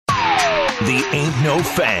The Ain't No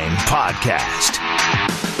Fang podcast.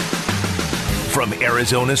 From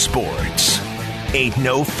Arizona Sports, Ain't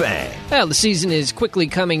No Fang. Well, the season is quickly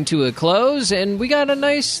coming to a close, and we got a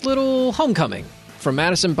nice little homecoming from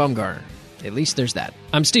Madison Bumgarner. At least there's that.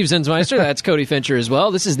 I'm Steve Zinsmeister. That's Cody Fincher as well.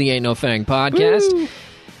 This is the Ain't No Fang podcast. Woo!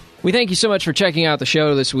 We thank you so much for checking out the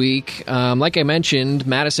show this week. Like I mentioned,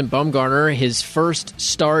 Madison Bumgarner, his first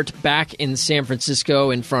start back in San Francisco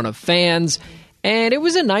in front of fans, and it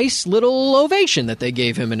was a nice little ovation that they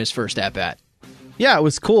gave him in his first at-bat. Yeah, it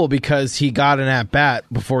was cool because he got an at-bat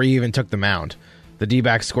before he even took the mound. The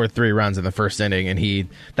D-backs scored 3 runs in the first inning, and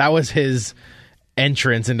that was his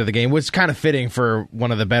entrance into the game, which is kind of fitting for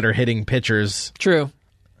one of the better hitting pitchers. True.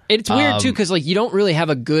 It's weird, too, because you don't really have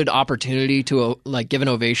a good opportunity to give an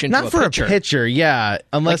ovation to a pitcher. Not for a pitcher, yeah.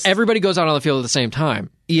 Unless everybody goes out on the field at the same time.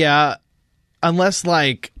 Yeah, unless,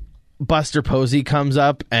 Buster Posey comes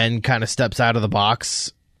up and kind of steps out of the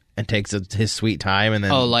box and takes his sweet time and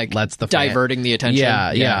then lets the diverting the attention.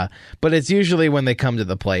 Yeah. But it's usually when they come to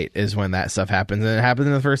the plate is when that stuff happens. And it happened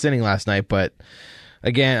in the first inning last night. But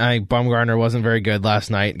again, Bumgarner wasn't very good last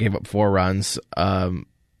night. Gave up 4 runs.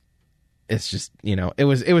 It's just,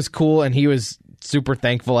 it was cool. And he was super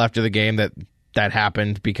thankful after the game that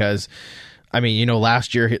happened because,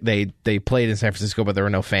 last year they played in San Francisco, but there were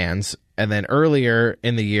no fans. And then earlier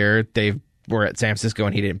in the year, they were at San Francisco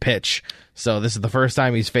and he didn't pitch. So this is the first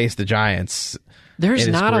time he's faced the Giants. There's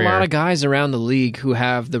not a lot of guys around the league who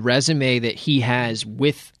have the resume that he has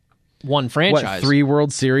with one franchise. 3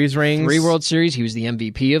 World Series rings? 3 World Series. He was the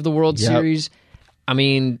MVP of the World Series.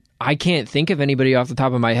 I can't think of anybody off the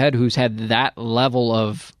top of my head who's had that level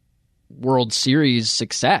of World Series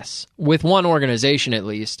success with one organization at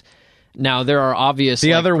least. Now, there are obvious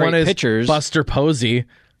the other one is pitchers. Buster Posey,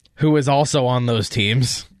 who is also on those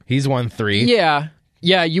teams. He's won 3. Yeah,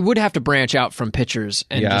 you would have to branch out from pitchers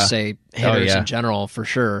and just say hitters in general for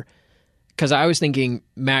sure. Because I was thinking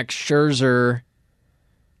Max Scherzer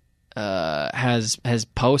has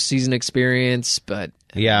postseason experience, but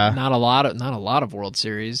not a lot of World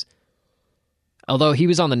Series. Although he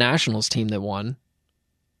was on the Nationals team that won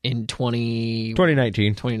in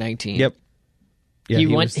 2019. 2019. Yep. Yeah,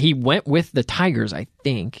 he went with the Tigers, I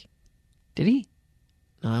think. Did he?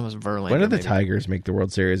 No, that was Verlander. When did the Tigers make the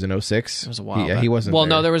World Series? In 06? It was a while back. He wasn't Well,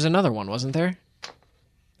 there. no, there was another one, wasn't there?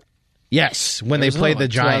 Yes, when they played the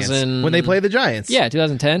Giants. When they played the Giants. Yeah,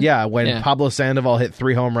 2010. Yeah, when Pablo Sandoval hit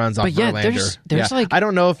 3 home runs off Verlander. There's I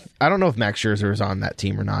don't know if Max Scherzer is on that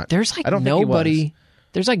team or not. There's nobody.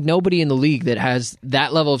 There's nobody in the league that has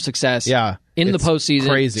that level of success in the postseason,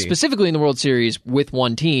 crazy. Specifically in the World Series with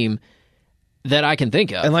one team that I can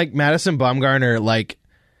think of. And Madison Bumgarner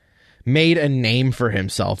made a name for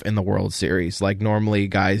himself in the World Series. Normally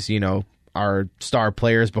guys, are star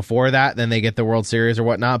players before that, then they get the World Series or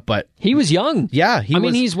whatnot, but he was young. Yeah,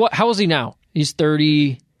 he's how old is he now? He's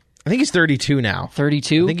 30. I think he's 32 now.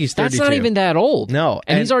 32? I think he's 32. That's not even that old. No.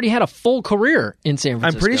 And he's already had a full career in San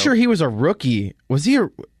Francisco. I'm pretty sure he was a rookie.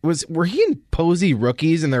 Were he and Posey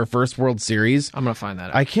rookies in their first World Series? I'm going to find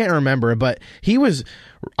that out. I can't remember, but he was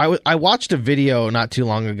I watched a video not too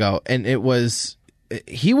long ago, and he was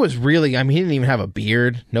really, he didn't even have a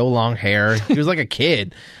beard, no long hair. He was like a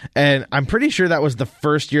kid. And I'm pretty sure that was the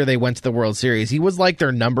first year they went to the World Series. He was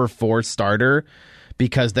their number 4 starter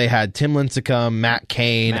because they had Tim Lincecum, Matt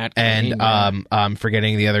Cain, and I'm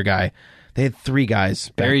forgetting the other guy. They had 3 guys.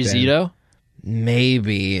 Barry Zito?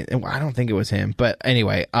 Maybe. I don't think it was him. But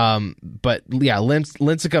anyway,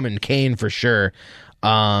 Lincecum and Cain for sure.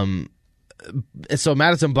 So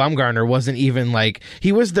Madison Bumgarner wasn't even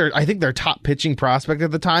he was their top pitching prospect at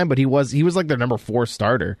the time, but he was their number 4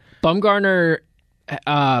 starter. Bumgarner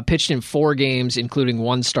pitched in 4 games, including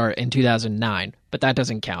 1 start in 2009, but that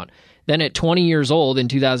doesn't count. Then at 20 years old in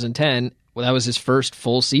 2010, that was his first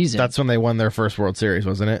full season. That's when they won their first World Series,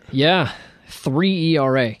 wasn't it? Yeah, 3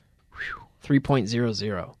 ERA,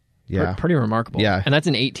 3.00. Yeah, pretty remarkable. Yeah, and that's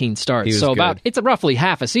in 18 starts. So it's roughly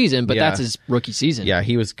half a season, but that's his rookie season. Yeah,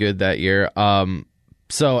 he was good that year.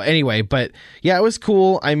 So anyway, but yeah, it was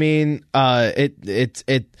cool. I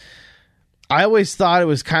always thought it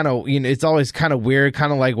was kind of, it's always kind of weird,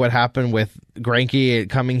 kind of like what happened with Greinke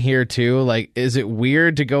coming here too. Is it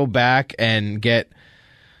weird to go back and get,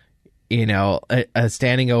 a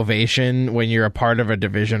standing ovation when you're a part of a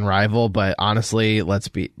division rival? But honestly, let's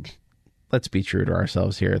be true to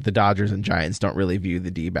ourselves here. The Dodgers and Giants don't really view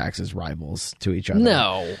the D-backs as rivals to each other.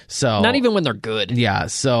 No. So not even when they're good. Yeah.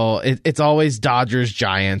 So it's always Dodgers,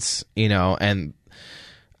 Giants, and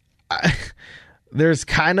there's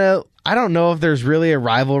kind of, I don't know if there's really a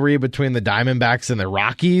rivalry between the Diamondbacks and the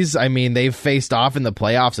Rockies. I mean, they've faced off in the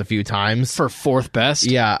playoffs a few times. For fourth best?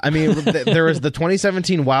 Yeah. I mean, there was the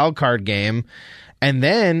 2017 wild card game, and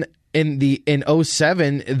then in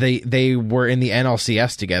 2007, they were in the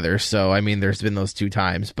NLCS together. So, I mean, there's been those 2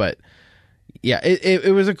 times. But, yeah,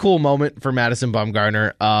 it was a cool moment for Madison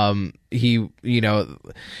Bumgarner.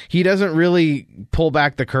 He doesn't really pull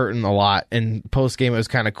back the curtain a lot. And post-game, it was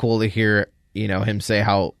kind of cool to hear, him say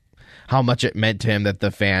how much it meant to him that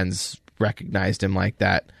the fans recognized him like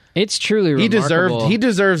that. It's truly remarkable. He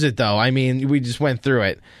deserves it, though. I mean, we just went through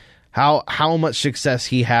it. How much success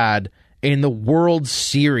he had in the World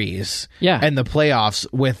Series and the playoffs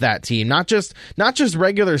with that team. Not just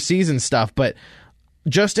regular season stuff, but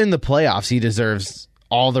just in the playoffs, he deserves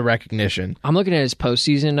all the recognition. I'm looking at his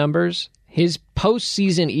postseason numbers. His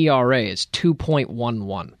postseason ERA is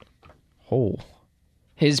 2.11. Oh.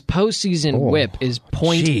 His postseason whip is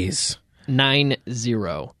Jeez.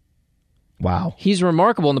 .90. Wow. He's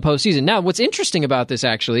remarkable in the postseason. Now, what's interesting about this,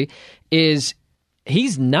 actually, is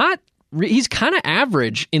he's kind of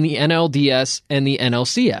average in the NLDS and the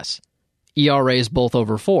NLCS. ERA is both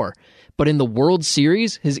over 4. But in the World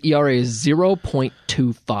Series, his ERA is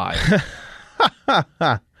 0.25.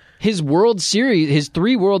 His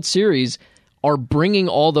 3 World Series are bringing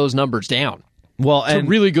all those numbers down. Well, to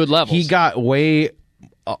really good levels. He got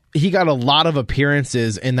a lot of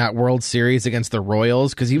appearances in that World Series against the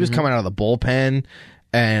Royals because he was coming out of the bullpen,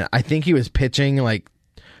 and I think he was pitching like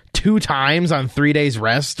 2 times on 3 days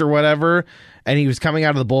rest or whatever, and he was coming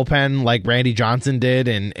out of the bullpen like Randy Johnson did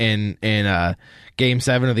in Game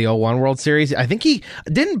 7 of the 01 World Series. I think he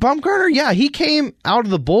came out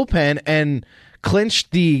of the bullpen and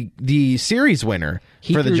clinched the series winner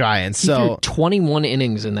for the Giants. He threw 21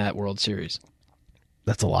 innings in that World Series.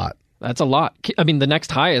 That's a lot. That's a lot. I mean, the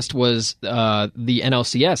next highest was the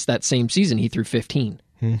NLCS that same season. He threw 15.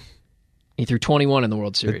 He threw 21 in the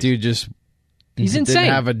World Series. The dude he's didn't insane.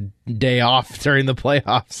 have a day off during the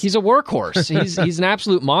playoffs. He's a workhorse. He's an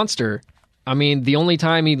absolute monster. I mean, the only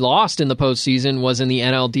time he lost in the postseason was in the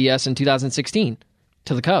NLDS in 2016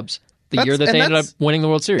 to the Cubs, the year that they ended up winning the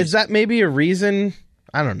World Series. Is that maybe a reason?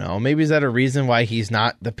 I don't know. Maybe is that a reason why he's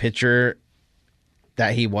not the pitcher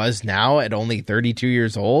that he was now at only 32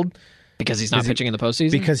 years old? Because he's not pitching in the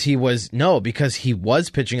postseason? Because he was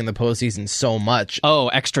pitching in the postseason so much. Oh,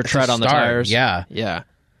 extra tread on the tires. Yeah. Yeah.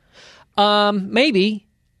 Maybe.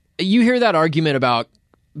 You hear that argument about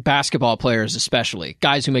basketball players, especially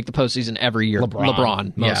guys who make the postseason every year.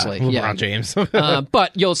 LeBron mostly. LeBron James.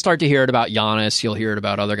 But you'll start to hear it about Giannis. You'll hear it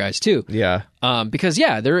about other guys too. Yeah. Because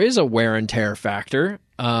there is a wear and tear factor.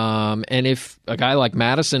 And if a guy like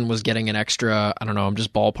Madison was getting an extra, I don't know, I'm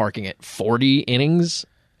just ballparking it, 40 innings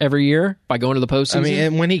every year by going to the postseason. I mean,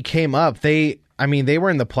 and when he came up, they were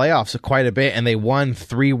in the playoffs quite a bit, and they won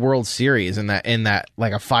 3 World Series in that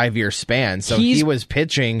like a 5-year span. So he was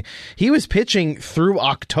pitching through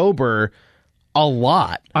October a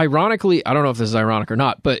lot. Ironically, I don't know if this is ironic or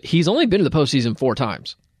not, but he's only been to the postseason 4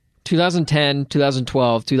 times. 2010,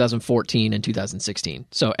 2012, 2014, and 2016.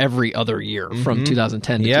 So every other year from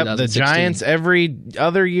 2010 to 2016. The Giants every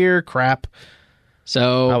other year, crap.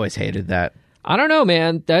 So I always hated that. I don't know,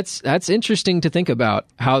 man. That's interesting to think about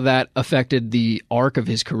how that affected the arc of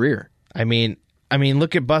his career. I mean,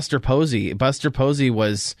 look at Buster Posey. Buster Posey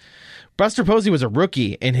was a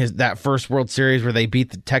rookie in that first World Series where they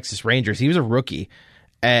beat the Texas Rangers. He was a rookie,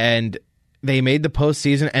 and they made the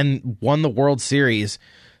postseason and won the World Series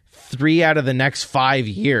 3 out of the next 5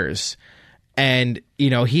 years. And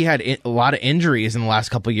he had a lot of injuries in the last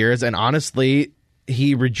couple of years, and honestly,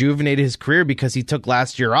 he rejuvenated his career because he took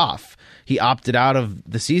last year off. He opted out of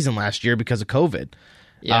the season last year because of COVID.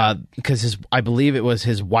 Yeah. Because I believe it was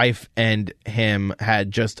his wife and him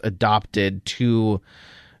had just adopted two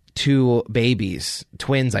babies,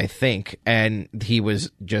 twins, I think, and he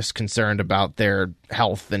was just concerned about their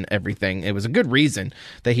health and everything. It was a good reason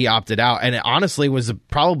that he opted out, and it honestly was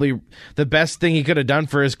probably the best thing he could have done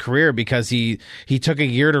for his career because he took a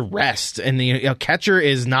year to rest. And catcher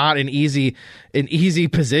is not an easy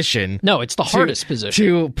position. No, it's the hardest position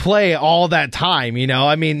to play all that time.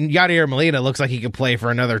 I mean, Yadier Molina looks like he could play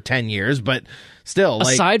for another 10 years, but still,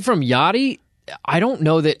 aside from Yadi, I don't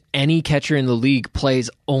know that any catcher in the league plays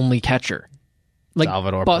only catcher. Like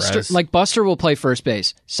Salvador Buster, Perez. Like Buster will play first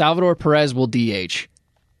base. Salvador Perez will DH.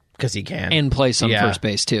 Because he can. And play some first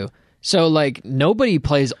base too. So, nobody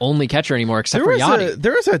plays only catcher anymore except for Yadi.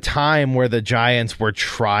 There was a time where the Giants were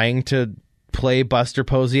trying to play Buster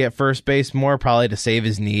Posey at first base more, probably to save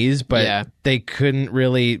his knees, but they couldn't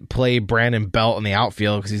really play Brandon Belt in the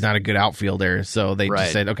outfield because he's not a good outfielder. So they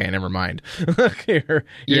just said, okay, never mind. You're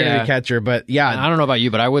the catcher. But I don't know about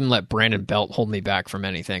you, but I wouldn't let Brandon Belt hold me back from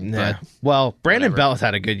anything. But well, Brandon Belt's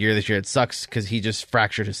had a good year this year. It sucks because he just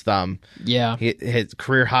fractured his thumb. Yeah. He hit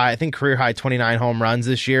career high 29 home runs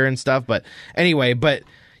this year and stuff. But anyway,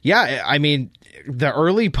 I mean, the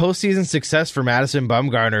early postseason success for Madison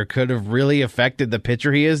Bumgarner could have really affected the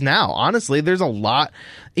pitcher he is now. Honestly, there's a lot.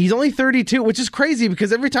 He's only 32, which is crazy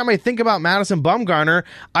because every time I think about Madison Bumgarner,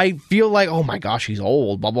 I feel like, oh my gosh, he's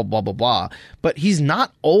old, blah, blah, blah, blah, blah. But he's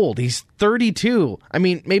not old. He's 32. I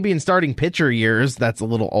mean, maybe in starting pitcher years, that's a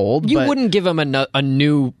little old. You wouldn't give him a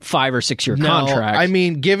new 5 or 6 year contract. I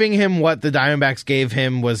mean, giving him what the Diamondbacks gave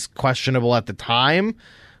him was questionable at the time,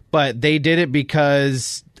 but they did it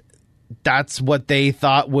because that's what they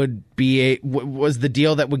thought was the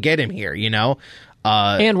deal that would get him here, you know?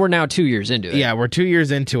 And we're now 2 years into it. Yeah, we're 2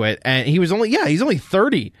 years into it. And he's only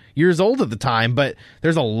 30 years old at the time, but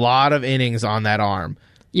there's a lot of innings on that arm.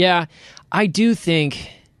 Yeah, I do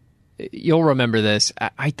think you'll remember this.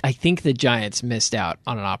 I think the Giants missed out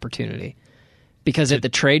on an opportunity because at the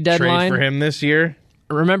trade deadline for him this year.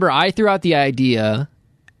 Remember, I threw out the idea,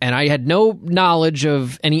 and I had no knowledge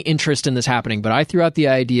of any interest in this happening, but I threw out the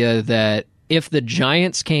idea that if the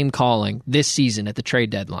Giants came calling this season at the trade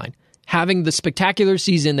deadline, having the spectacular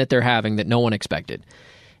season that they're having that no one expected,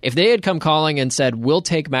 if they had come calling and said, we'll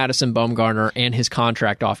take Madison Bumgarner and his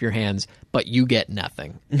contract off your hands, but you get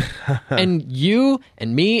nothing. And you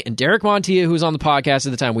and me and Derek Montilla, who was on the podcast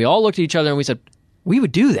at the time, we all looked at each other and we said, we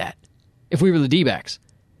would do that if we were the D-backs.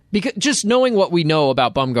 Because just knowing what we know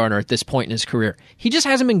about Bumgarner at this point in his career, he just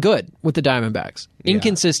hasn't been good with the Diamondbacks.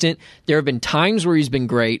 Inconsistent. There have been times where he's been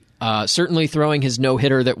great, certainly throwing his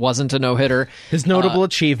no-hitter that wasn't a no-hitter. His notable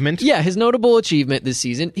achievement. Yeah, his notable achievement this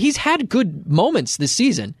season. He's had good moments this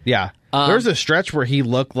season. Yeah. There's a stretch where he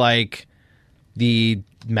looked like the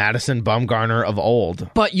Madison Bumgarner of old.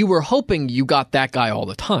 But you were hoping you got that guy all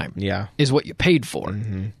the time. Yeah. Is what you paid for.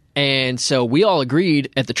 Mm-hmm. And so we all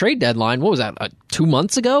agreed at the trade deadline, what was that, 2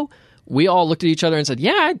 months ago? We all looked at each other and said,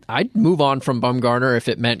 yeah, I'd move on from Bumgarner if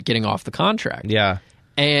it meant getting off the contract. Yeah.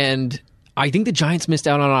 And I think the Giants missed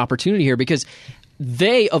out on an opportunity here because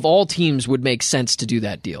they, of all teams, would make sense to do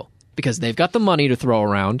that deal because they've got the money to throw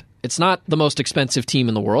around. It's not the most expensive team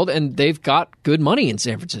in the world, and they've got good money in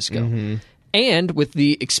San Francisco. Mm-hmm. And with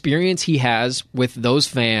the experience he has with those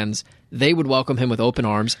fans, they would welcome him with open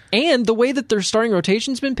arms. And the way that their starting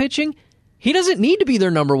rotation's been pitching, he doesn't need to be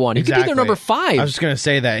their number one. He could be their number 5. I was just going to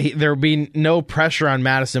say that. There would be no pressure on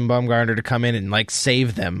Madison Bumgarner to come in and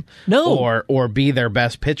save them. No. Or be their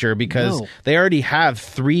best pitcher because they already have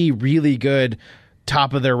 3 really good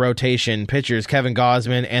top of their rotation pitchers, Kevin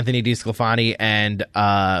Gausman, Anthony DeSclafani, and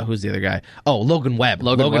who's the other guy? Oh, Logan Webb.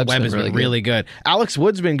 Logan Webb has been really good. Alex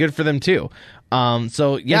Wood's been good for them too.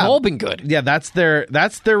 So yeah, they've all been good. Yeah, that's their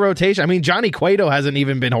rotation. I mean, Johnny Cueto hasn't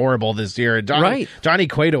even been horrible this year. Johnny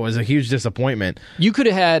Cueto was a huge disappointment. You could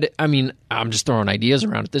have had, I mean, I'm just throwing ideas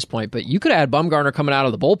around at this point, but you could have had Bumgarner coming out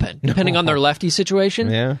of the bullpen, depending on their lefty situation.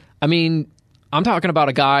 Yeah. I mean, I'm talking about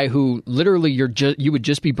a guy who literally you would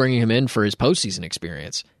just be bringing him in for his postseason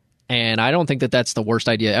experience. And I don't think that that's the worst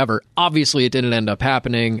idea ever. Obviously, it didn't end up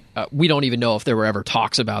happening. We don't even know if there were ever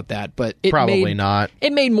talks about that, but probably not.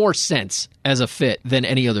 It made more sense as a fit than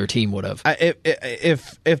any other team would have.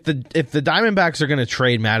 If the Diamondbacks are going to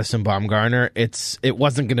trade Madison Bumgarner, it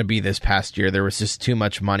wasn't going to be this past year. There was just too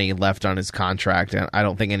much money left on his contract, and I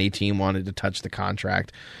don't think any team wanted to touch the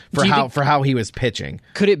contract for how he was pitching.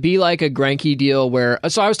 Could it be like a Greinke deal where?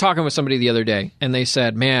 So I was talking with somebody the other day, and they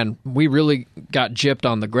said, "Man, we really got gypped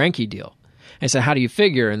on the Greinke deal." I said, how do you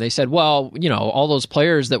figure? And they said, well, all those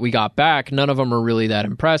players that we got back, none of them are really that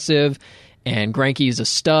impressive, and Greinke is a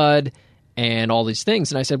stud, and all these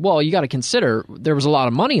things. And I said, well, you got to consider there was a lot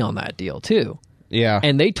of money on that deal, too. Yeah.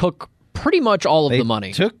 And they took pretty much all of the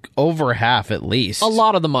money. Took over half, at least. A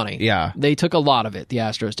lot of the money. Yeah. They took a lot of it, the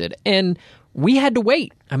Astros did. And we had to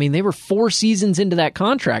wait. I mean, they were 4 seasons into that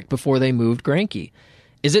contract before they moved Greinke.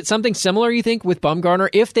 Is it something similar, you think, with Bumgarner,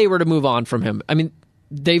 if they were to move on from him? I mean,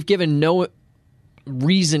 they've given no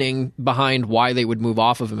reasoning behind why they would move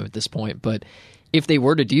off of him at this point, but if they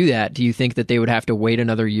were to do that, do you think that they would have to wait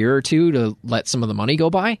another year or two to let some of the money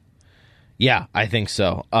go by? Yeah, I think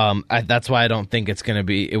so. That's why I don't think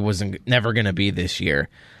it wasn't never going to be this year.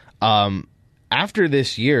 After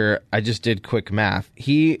this year, I just did quick math.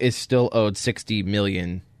 He is still owed $60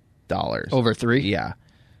 million. Over 3? Yeah.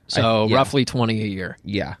 So roughly 20 a year.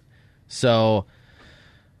 Yeah. So,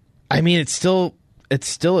 I mean, it's still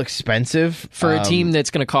expensive for a team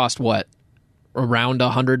that's going to cost what? around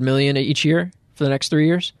 $100 million each year for the next 3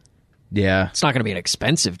 years. Yeah. It's not going to be an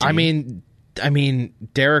expensive team. I mean,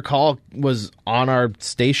 Derek Hall was on our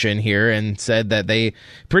station here and said that they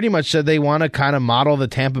pretty much said they want to kind of model the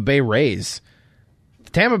Tampa Bay Rays. The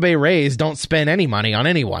Tampa Bay Rays don't spend any money on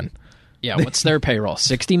anyone. Yeah, what's their payroll?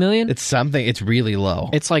 $60 million? It's something. It's really low.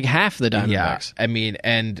 It's like half the Diamondbacks. Yeah, I mean,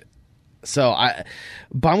 and so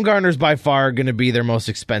Bumgarner's by far going to be their most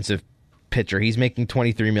expensive pitcher. He's making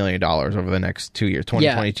 $23 million over the next 2 years,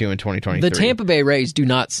 2022 and 2023. The Tampa Bay Rays do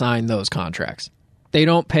not sign those contracts. They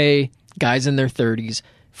don't pay guys in their 30s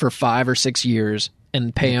for 5 or 6 years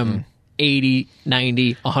and pay them 80,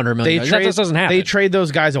 90, $100 million. That just doesn't happen. They trade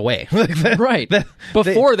those guys away. Right.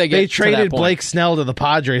 Before they get They to traded that point. Blake Snell to the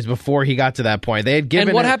Padres before he got to that point. They had given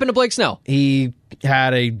And what happened to Blake Snell? He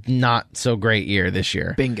had a not so great year this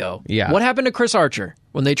year. Bingo. Yeah. What happened to Chris Archer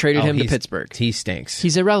when they traded him to Pittsburgh? He stinks.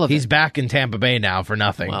 He's irrelevant. He's back in Tampa Bay now for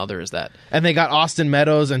nothing. Well, there is that. And they got Austin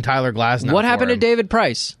Meadows and Tyler Glasnow. What happened for to him. David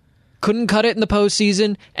Price? Couldn't cut it in the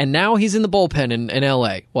postseason, and now he's in the bullpen in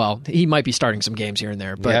L.A. Well, he might be starting some games here and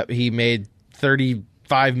there. But Yep, he made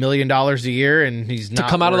 $35 million a year, and he's not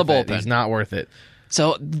come out of the worth it. bullpen. He's not worth it.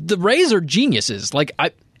 So the Rays are geniuses. Like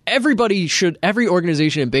every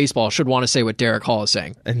organization in baseball should want to say what Derek Hall is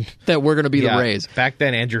saying, that we're going to be the Rays. Back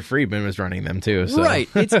then, Andrew Friedman was running them too. So. Right.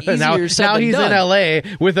 It's easier now said than he's done. in L.A.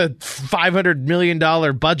 with a $500 million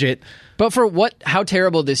budget. But for how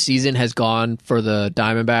terrible this season has gone for the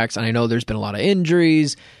Diamondbacks, and I know there's been a lot of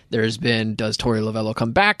injuries. There's been, does Torey Lovello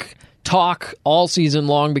come back? Talk all season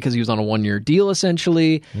long because he was on a 1-year deal,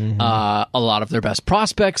 essentially. A lot of their best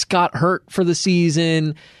prospects got hurt for the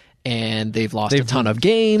season, and they've lost a ton of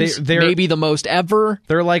games, maybe the most ever.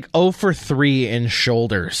 They're like 0 for 3 in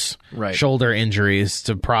shoulders, Right. shoulder injuries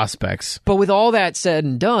to prospects. But with all that said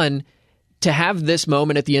and done, to have this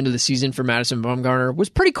moment at the end of the season for Madison Bumgarner was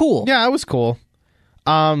pretty cool. Yeah, it was cool.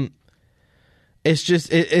 It's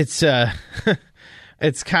just it's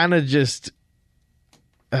it's kind of just,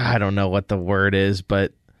 I don't know what the word is,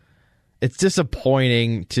 but it's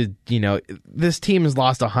disappointing to, this team has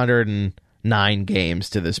lost 109 games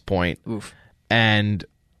to this point. Oof. And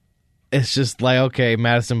it's just like, okay,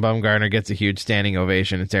 Madison Bumgarner gets a huge standing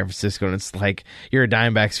ovation in San Francisco, and it's like, you're a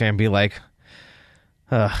Diamondbacks fan, be like,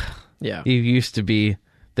 ugh. Yeah. You used to be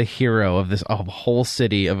the hero of this whole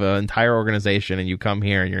city, of an entire organization, and you come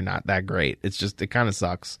here and you're not that great. It's just, it kind of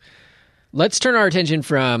sucks. Let's turn our attention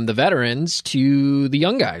from the veterans to the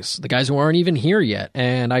young guys, the guys who aren't even here yet.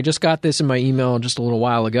 And I just got this in my email just a little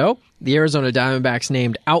while ago. The Arizona Diamondbacks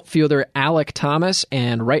named outfielder Alek Thomas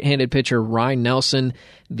and right-handed pitcher Ryan Nelson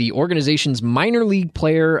the organization's minor league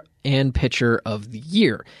player and pitcher of the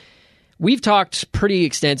year. We've talked pretty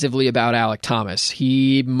extensively about Alek Thomas.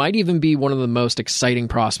 He might even be one of the most exciting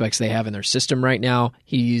prospects they have in their system right now.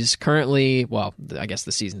 He's currently, well, I guess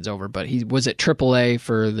the season's over, but he was at AAA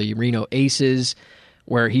for the Reno Aces,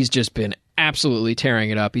 where he's just been absolutely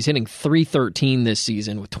tearing it up. He's hitting .313 this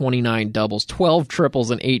season with 29 doubles, 12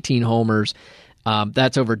 triples, and 18 homers.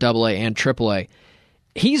 That's over AA and AAA.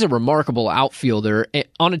 He's a remarkable outfielder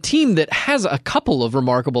on a team that has a couple of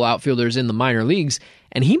remarkable outfielders in the minor leagues,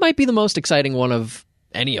 and he might be the most exciting one of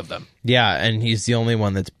any of them. Yeah, and he's the only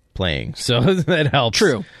one that's playing, so that helps.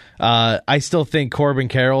 True. I still think Corbin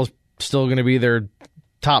Carroll's still going to be their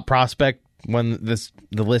top prospect when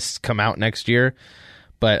the lists come out next year.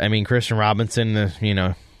 But, I mean, Christian Robinson,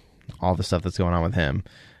 all the stuff that's going on with him.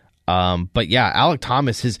 But, yeah, Alek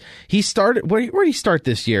Thomas, he started... Where did he start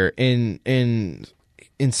this year? In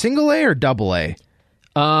single A or double A?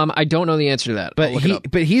 I don't know the answer to that.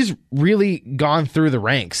 But he's really gone through the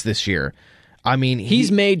ranks this year. I mean,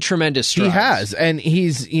 he's made tremendous strides. He has, and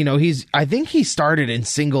he's I think he started in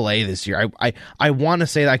single A this year. I want to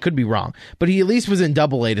say that, I could be wrong, but he at least was in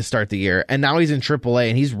double A to start the year, and now he's in triple A,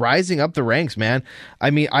 and he's rising up the ranks, man.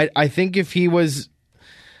 I mean, I think if he was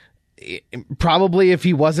probably if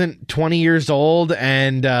he wasn't 20 years old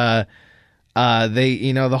and there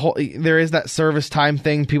is that service time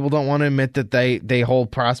thing. People don't want to admit that they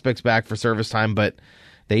hold prospects back for service time, but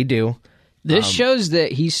they do. This shows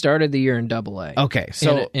that he started the year in AA. Okay,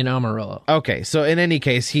 so in Amarillo. Okay, so in any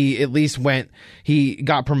case, he at least he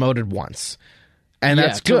got promoted once, and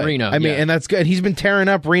that's to good. Reno, I mean, and that's good. He's been tearing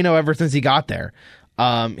up Reno ever since he got there.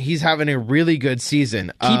 He's having a really good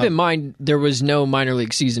season. Keep in mind, there was no minor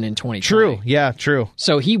league season in 2020. True, yeah, true.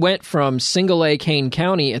 So he went from single A Kane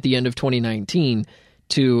County at the end of 2019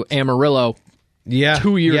 to Amarillo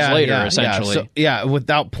 2 years later, essentially. Yeah,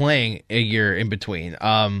 without playing a year in between.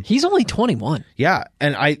 He's only 21. Yeah,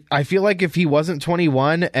 and I feel like if he wasn't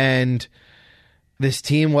 21 and this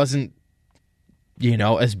team wasn't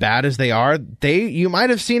as bad as they are, you might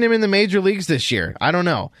have seen him in the major leagues this year. I don't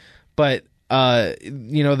know. But,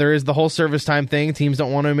 there is the whole service time thing. Teams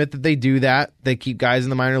don't want to admit that they do that. They keep guys in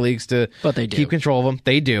the minor leagues to keep control of them.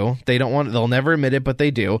 They do. They'll never admit it, but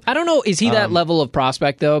they do. I don't know. Is he that level of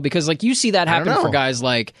prospect, though? Because, you see that happen for guys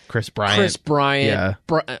like Chris Bryant. Yeah.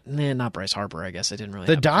 Not Bryce Harper, I guess. I didn't really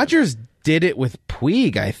The Dodgers did it with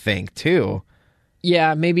Puig, I think, too.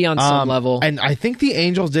 Yeah, maybe on some level. And I think the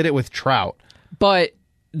Angels did it with Trout. But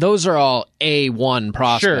those are all A1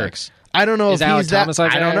 prospects. Sure. I don't know if Alec he's that. Thomas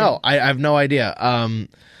like I don't know. I have no idea.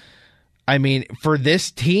 For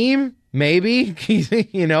this team, maybe,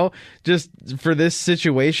 just for this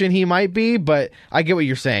situation, he might be. But I get what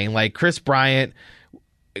you're saying. Like Chris Bryant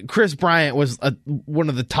was one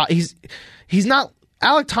of the top. He's not.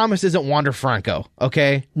 Alec Thomas isn't Wander Franco.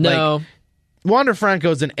 Okay, no. Wander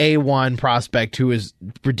Franco is an A1 prospect who is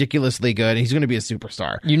ridiculously good. And he's going to be a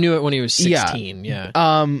superstar. You knew it when he was 16.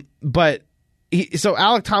 Yeah. But. So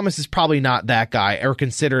Alec Thomas is probably not that guy or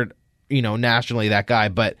considered, nationally that guy,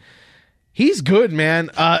 but he's good, man.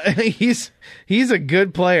 He's a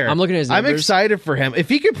good player. I'm looking at his numbers. I'm excited for him. If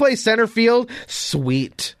he could play center field,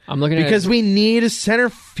 sweet. I'm looking at because we need a center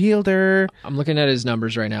fielder. I'm looking at his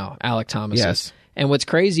numbers right now, Alec Thomas. Yes. And what's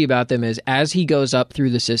crazy about them is as he goes up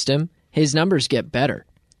through the system, his numbers get better.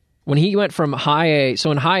 When he went from high A,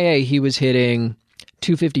 so in high A he was hitting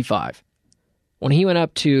 255. When he went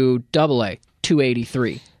up to double A,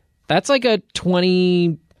 283. That's like a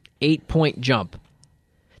 28-point jump.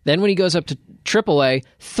 Then when he goes up to AAA,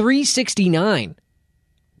 369.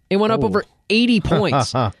 It went up over 80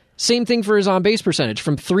 points. Same thing for his on-base percentage,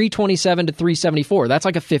 from 327 to 374. That's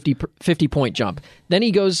like a 50-point jump. Then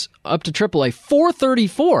he goes up to AAA,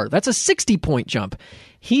 434. That's a 60-point jump.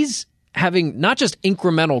 He's having not just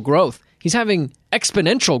incremental growth, he's having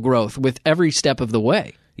exponential growth with every step of the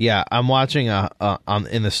way. Yeah, I'm watching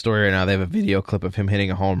in the story right now. They have a video clip of him hitting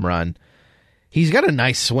a home run. He's got a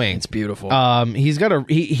nice swing. It's beautiful. He's got a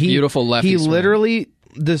beautiful lefty swing. He literally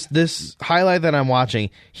this highlight that I'm watching.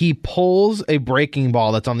 He pulls a breaking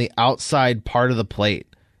ball that's on the outside part of the plate.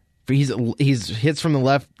 He's hits from the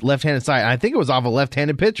left-handed side. I think it was off a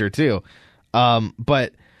left-handed pitcher too.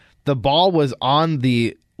 But the ball was on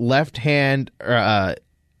the left hand.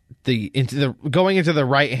 Going into the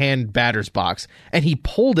right hand batter's box, and he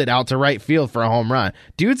pulled it out to right field for a home run.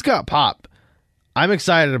 Dude's got pop. I'm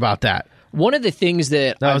excited about that. One of the things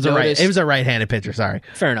that I've noticed, it was a right-handed pitcher. Sorry,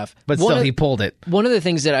 fair enough, but still he pulled it. One of the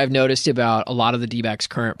things that I've noticed about a lot of the D-backs'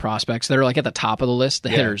 current prospects that are at the top of the list, the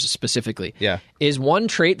hitters specifically, is one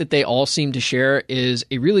trait that they all seem to share is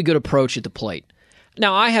a really good approach at the plate.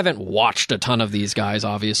 Now, I haven't watched a ton of these guys,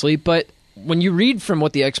 obviously, but when you read from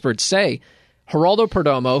what the experts say. Geraldo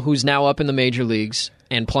Perdomo, who's now up in the major leagues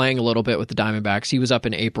and playing a little bit with the Diamondbacks. He was up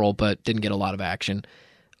in April, but didn't get a lot of action.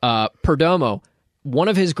 Perdomo, one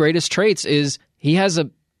of his greatest traits is he has a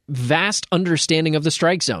vast understanding of the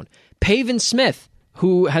strike zone. Pavin Smith,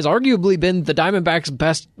 who has arguably been the Diamondbacks'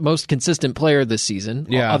 best, most consistent player this season,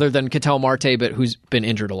 other than Ketel Marte, but who's been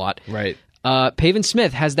injured a lot. Right. Pavin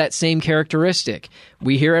Smith has that same characteristic.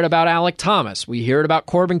 We hear it about Alec Thomas. We hear it about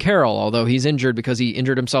Corbin Carroll, although he's injured because he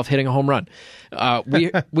injured himself hitting a home run.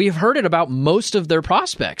 We've heard it about most of their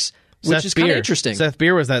prospects, which is kind of interesting. Seth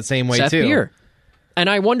Beer was that same way, too. Seth Beer. And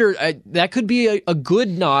I wonder, that could be a good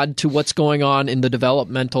nod to what's going on in the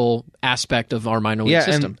developmental aspect of our minor league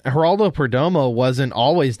system. And Geraldo Perdomo wasn't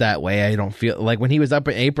always that way. I don't feel like when he was up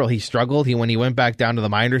in April, he struggled. When he went back down to the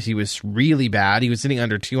minors, he was really bad. He was sitting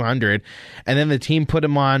under 200, and then the team put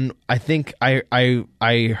him on. I think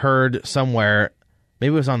I heard somewhere,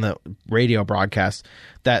 maybe it was on the radio broadcast,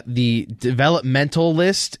 that the developmental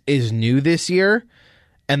list is new this year,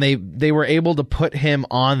 and they were able to put him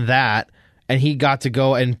on that. And he got to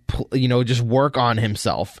go and just work on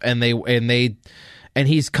himself, and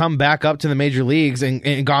he's come back up to the major leagues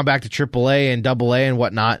and gone back to AAA and AA and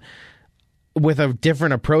whatnot with a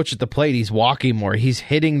different approach at the plate. He's walking more, he's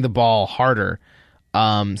hitting the ball harder.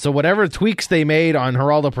 So whatever tweaks they made on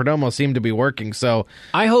Geraldo Perdomo seem to be working. So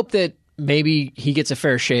I hope that maybe he gets a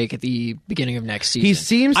fair shake at the beginning of next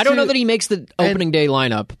season. I don't know that he makes the opening day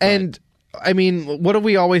lineup. But. And I mean, what have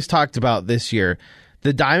we always talked about this year?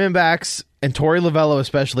 The Diamondbacks, and Torey Lovello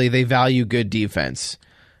especially, they value good defense.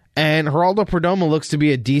 And Geraldo Perdomo looks to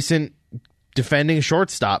be a decent defending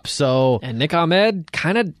shortstop. And Nick Ahmed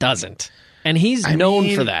kind of doesn't. And he's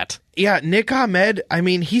known for that. Yeah, Nick Ahmed, I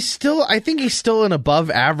think he's still an above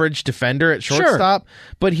average defender at shortstop,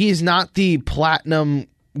 but he's not the platinum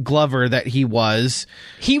Glover that he was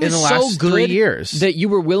in the last 3 years. That you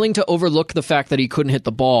were willing to overlook the fact that he couldn't hit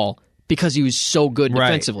the ball because he was so good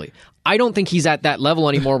defensively. I don't think he's at that level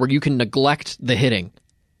anymore where you can neglect the hitting.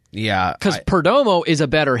 Yeah. Because Perdomo is a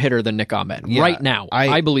better hitter than Nick Ahmed right now.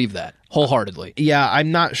 I believe that wholeheartedly. Yeah,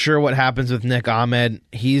 I'm not sure what happens with Nick Ahmed.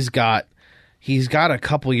 He's got a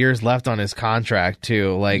couple years left on his contract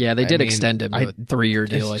too. Like, yeah, they did extend him to a 3-year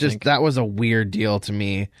deal. I think that was a weird deal to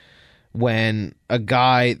me. When a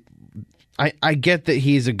guy, I get that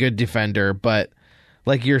he's a good defender, but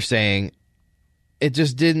like you're saying, it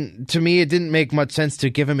just didn't. To me, it didn't make much sense to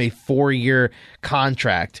give him a 4-year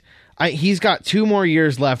contract. He's got 2 more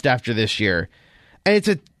years left after this year, and it's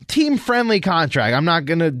a team-friendly contract. I'm not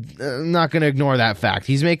gonna ignore that fact.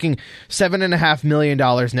 He's making $7.5 million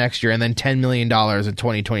next year, and then $10 million in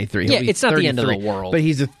 2023. Yeah, it's not the end of the world. But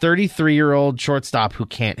he's a 33-year-old shortstop who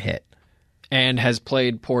can't hit and has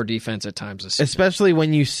played poor defense at times this season. Especially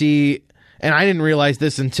when you see, and I didn't realize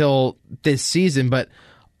this until this season, but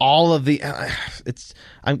all of the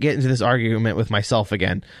I'm getting to this argument with myself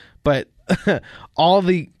again, but all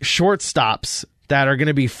the shortstops that are going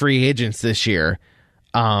to be free agents this year,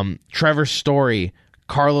 Trevor Story,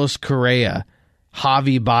 Carlos Correa,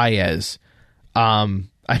 Javi Baez, Marcus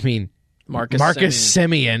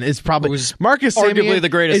Semien is probably Marcus arguably Semien the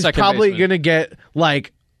greatest is second probably baseman. going to get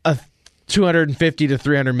like a $250 to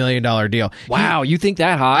 $300 million deal. Wow, you think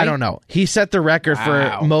that high? I don't know. He set the record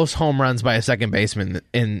for most home runs by a second baseman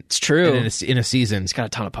It's true. in a season. He's got a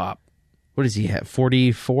ton of pop. What does he have?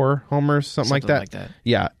 44 homers, something like that.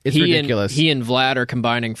 Yeah, it's ridiculous. He and Vlad are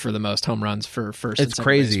combining for the most home runs for first. It's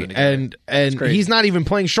crazy, and he's not even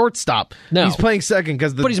playing shortstop. No, he's playing second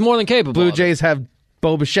but he's more than capable. Blue Jays have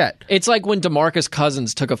Bo Bichette. It's like when DeMarcus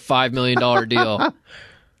Cousins took a $5 million deal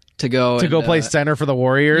to go play center for the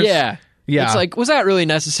Warriors. Yeah. It's like, was that really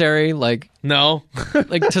necessary? Like, no,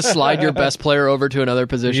 like to slide your best player over to another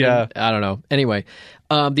position. Yeah. I don't know. Anyway,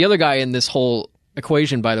 the other guy in this whole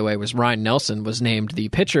equation, by the way, was Ryan Nelson, was named the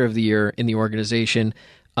pitcher of the year in the organization.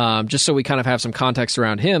 Just so we kind of have some context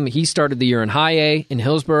around him, he started the year in High A in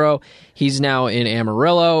Hillsboro. He's now in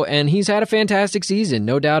Amarillo, and he's had a fantastic season,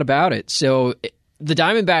 no doubt about it. So the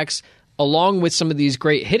Diamondbacks, along with some of these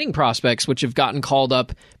great hitting prospects, which have gotten called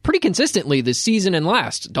up pretty consistently this season and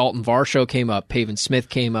last. Dalton Varsho came up. Pavin Smith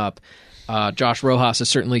came up. Josh Rojas has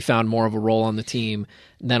certainly found more of a role on the team.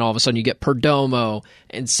 Then all of a sudden you get Perdomo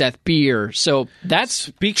and Seth Beer. So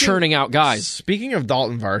that's churning out guys. Speaking of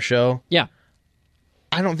Dalton Varsho, yeah,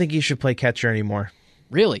 I don't think he should play catcher anymore.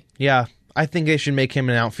 Really? Yeah, I think they should make him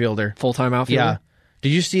an outfielder. Full-time outfielder? Yeah. Did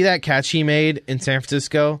you see that catch he made in San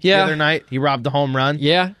Francisco the other night? He robbed the home run.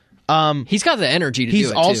 Yeah. He's got the energy to do it,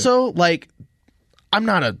 He's also like, I'm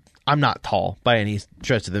not tall by any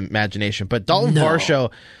stretch of the imagination, but Dalton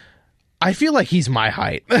Varsho, I feel like he's my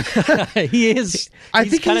height. He is. I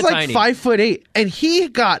think he's like tiny. 5'8", and he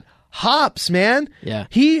got hops, man. Yeah.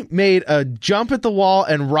 He made a jump at the wall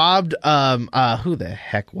and robbed who the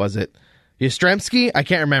heck was it? Yastrzemski? I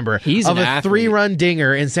can't remember. He's of an a athlete. 3-run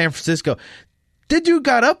dinger in San Francisco. The dude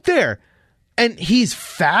got up there. And he's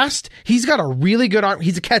fast. He's got a really good arm.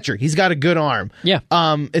 He's a catcher. He's got a good arm. Yeah.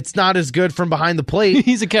 It's not as good from behind the plate.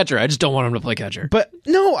 He's a catcher. I just don't want him to play catcher. But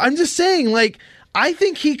no, I'm just saying, like, I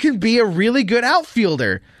think he can be a really good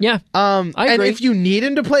outfielder. Yeah. I agree. And if you need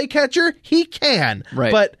him to play catcher, he can.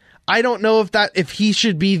 Right. But I don't know if he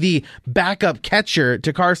should be the backup catcher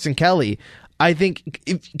to Carson Kelly. I think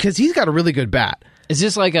because he's got a really good bat. Is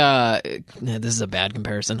this like this is a bad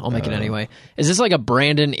comparison. I'll make it anyway. Is this like a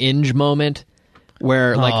Brandon Inge moment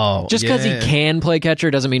where like just because he can play catcher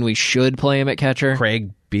doesn't mean we should play him at catcher?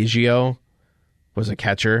 Craig Biggio was a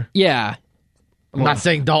catcher. Yeah. I'm not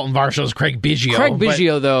saying Dalton Varsho's Craig Biggio. Craig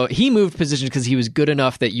Biggio, though, he moved positions because he was good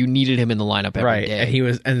enough that you needed him in the lineup every day. And he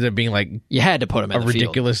ended up being like you had to put him in a the field.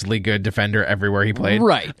 ridiculously good defender everywhere he played.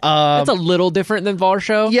 Right. That's a little different than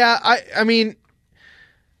Varsho. Yeah, I mean,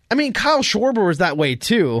 Kyle Schwarber was that way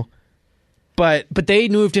too, but they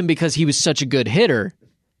moved him because he was such a good hitter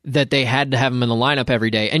that they had to have him in the lineup every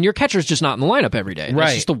day. And your catcher's just not in the lineup every day. Right.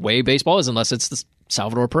 That's just the way baseball is, unless it's the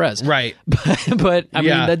Salvador Perez. Right. But I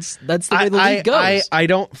mean, that's the way the league goes. I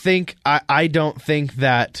don't think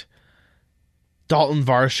that Dalton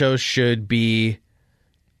Varsho should be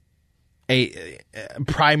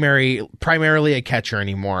primarily a catcher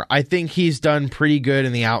anymore. I think he's done pretty good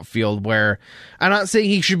in the outfield, where I'm not saying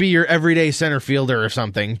he should be your everyday center fielder or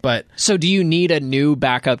something, but so do you need a new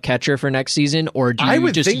backup catcher for next season, or do you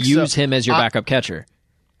just use him as your backup catcher?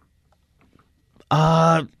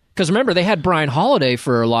 Because remember, they had Brian Holiday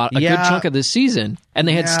for a good chunk of this season, and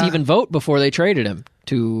they had Stephen Vogt before they traded him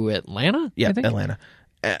to Atlanta. Yeah, I think? Atlanta.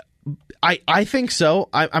 I think so.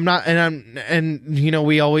 I'm not, and you know,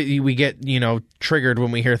 we get triggered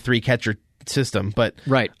when we hear three catcher system. But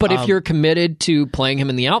right. But if you're committed to playing him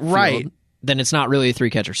in the outfield, right, then it's not really a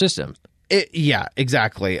 3-catcher system. Yeah,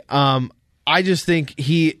 exactly. I just think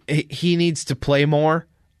he needs to play more,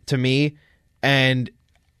 to me, and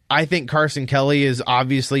I think Carson Kelly is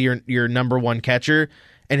obviously your number one catcher,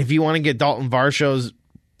 and if you want to get Dalton Varsho's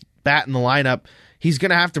bat in the lineup, he's going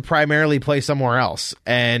to have to primarily play somewhere else.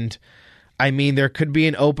 And I mean, there could be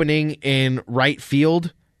an opening in right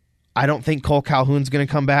field. I don't think Cole Calhoun's going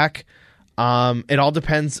to come back. It all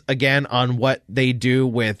depends again on what they do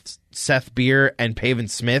with Seth Beer and Pavin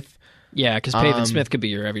Smith. Yeah, because Pavin Smith could be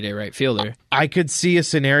your everyday right fielder. I could see a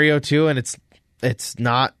scenario too, and it's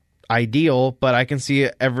not ideal, but I can see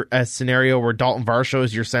a scenario where Dalton Varsho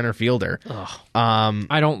is your center fielder.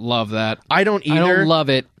 I don't love that. I don't either. I don't love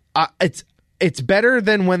it. It's better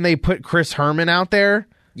than when they put Chris Herman out there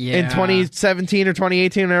in 2017 or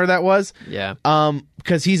 2018, whenever that was. Yeah.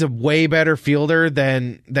 Because he's a way better fielder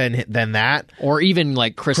than that. Or even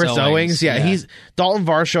like Chris Owings. Yeah, Dalton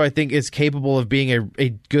Varsho, I think, is capable of being a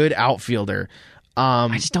good outfielder. I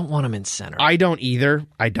just don't want him in center. I don't either.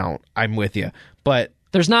 I'm with you. But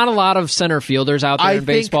there's not a lot of center fielders out there in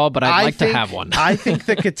baseball, but I'd like to have one. I think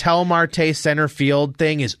the Ketel Marte center field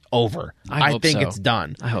thing is over. I think it's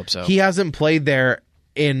done. I hope so. He hasn't played there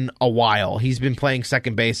in a while. He's been playing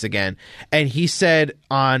second base again, and he said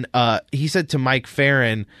to Mike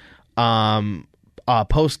Farron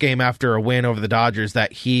post game after a win over the Dodgers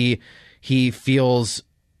that he feels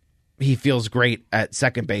great at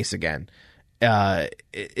second base again.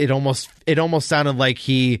 It almost sounded like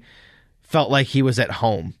he felt like he was at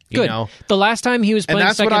home. You know? The last time he was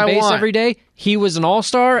playing second base every day, he was an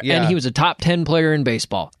all-star, and he was a top 10 player in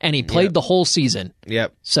baseball, and he played the whole season.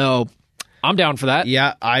 Yep. So I'm down for that.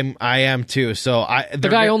 Yeah, I am too. So the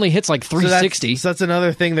guy only hits like 360. So that's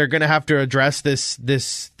another thing they're going to have to address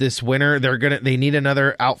this winter. They need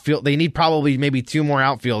another outfield. They need probably maybe 2 more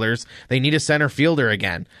outfielders. They need a center fielder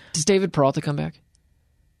again. Does David Peralta come back?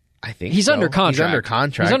 I think he's under contract. He's under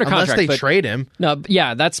contract. Unless they trade him. No,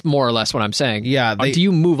 yeah, that's more or less what I'm saying. Yeah, do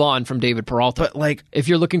you move on from David Peralta? But like, if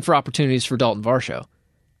you're looking for opportunities for Dalton Varsho,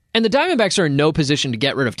 and the Diamondbacks are in no position to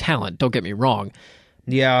get rid of talent. Don't get me wrong.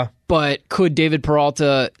 Yeah, but could David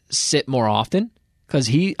Peralta sit more often? Because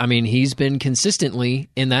he's been consistently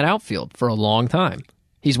in that outfield for a long time.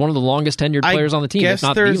 He's one of the longest tenured players on the team. If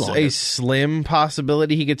not the longest. There's a slim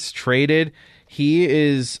possibility he gets traded. He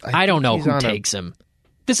is. I don't know who takes him.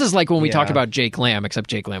 This is like when we talked about Jake Lamb, except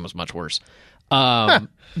Jake Lamb was much worse. But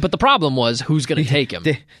the problem was who's going to take him.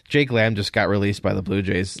 Jake Lamb just got released by the Blue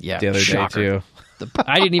Jays the other day too.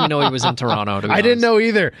 I didn't even know he was in Toronto. I didn't know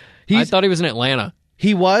either. I thought he was in Atlanta.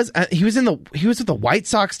 He was. He was with the White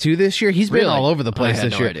Sox too this year. He's been all over the place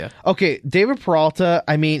this year. Idea. Okay, David Peralta.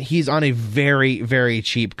 I mean, he's on a very, very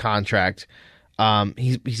cheap contract.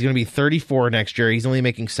 He's going to be 34 next year. He's only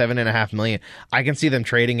making $7.5 million. I can see them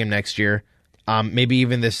trading him next year. Maybe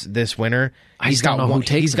even this winter. He's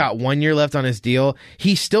got 1 year left on his deal.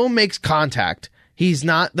 He still makes contact. He's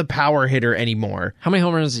not the power hitter anymore. How many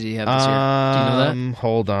home runs did he have this year? Do you know that?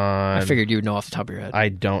 Hold on. I figured you would know off the top of your head. I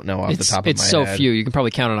don't know off the top of my head. It's so few. You can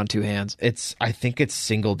probably count it on 2 hands. I think it's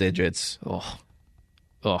single digits. Oh,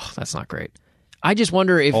 that's not great. I just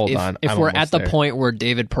wonder if we're at the point where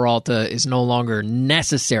David Peralta is no longer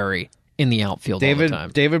necessary in the outfield all the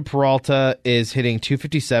time. David Peralta is hitting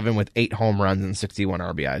 .257 with 8 home runs and 61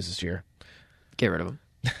 RBIs this year. Get rid of him.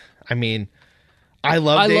 I mean, I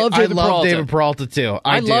love David Peralta too.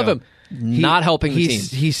 I love him. Not helping the team.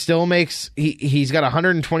 He still makes. He's got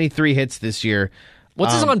 123 hits this year.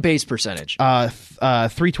 What's his on base percentage?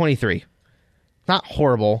 323. Not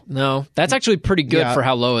horrible. No, that's actually pretty good for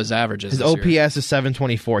how low his average is. His OPS is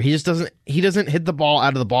 724. He just doesn't hit the ball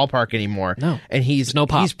out of the ballpark anymore. No, and he's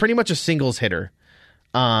pretty much a singles hitter.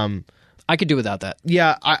 I could do without that.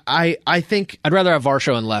 Yeah, I think I'd rather have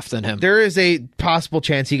Varsho in left than him. There is a possible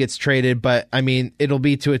chance he gets traded, but I mean, it'll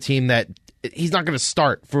be to a team that he's not going to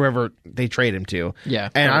start for whoever they trade him to. Yeah,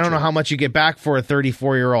 and I don't know how much you get back for a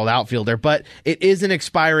 34-year-old outfielder, but it is an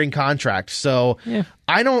expiring contract. So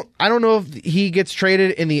I don't know if he gets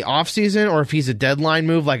traded in the offseason or if he's a deadline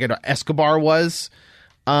move like Escobar was.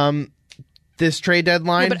 This trade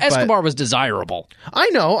deadline. Yeah, but Escobar was desirable. I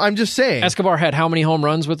know. I'm just saying. Escobar had how many home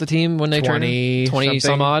runs with the team when they traded him? 20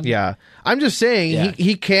 some odd? Yeah. I'm just saying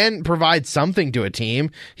he can provide something to a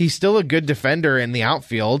team. He's still a good defender in the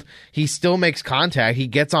outfield. He still makes contact. He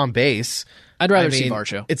gets on base. I'd rather see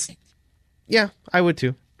Varsho. I would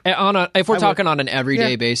too. If we're talking on an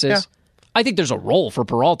everyday basis, I think there's a role for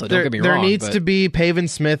Peralta. Don't get me wrong. There needs to be Pavin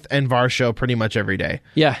Smith and Varsho pretty much every day.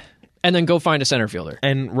 Yeah. And then go find a center fielder.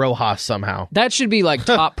 And Rojas somehow. That should be like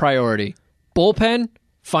top priority. Bullpen,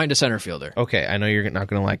 Find a center fielder. Okay, I know you're not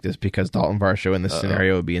going to like this because Dalton Varsho in this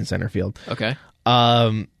scenario would be in center field. Okay.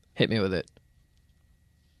 Hit me with it.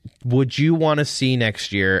 Would you want to see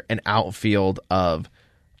next year an outfield of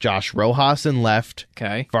Josh Rojas in left,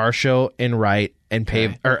 Okay. Varsho in right, and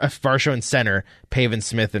Varsho in center, Pavin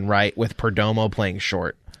Smith in right, with Perdomo playing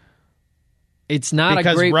short? It's not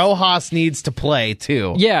Because a great... Rojas needs to play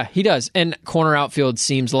too. Yeah, he does. And corner outfield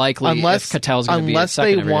seems likely if Catel's going to be at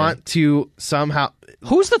second. Unless they want to somehow...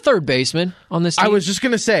 Who's the third baseman on this team? I was just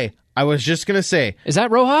going to say... Is that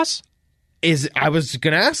Rojas? I was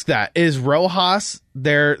going to ask that. Is Rojas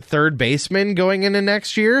their third baseman going into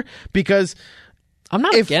next year? Because I'm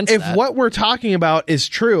not against that. If what we're talking about is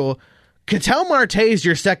true, Ketel Marte is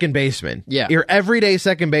your second baseman. Yeah. Your everyday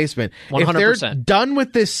second baseman. 100%. If they're done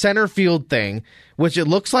with this center field thing, which it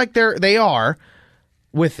looks like they are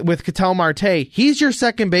with Ketel Marte, he's your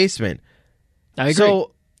second baseman. I agree.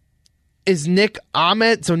 So is Nick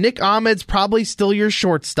Ahmed? So Nick Ahmed's probably still your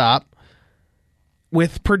shortstop.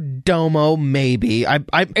 With Perdomo, maybe.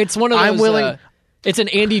 It's one of those... I'm willing... it's an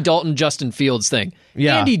Andy Dalton, Justin Fields thing.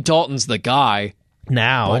 Yeah. Andy Dalton's the guy.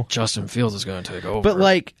 Now. But Justin Fields is going to take over. But,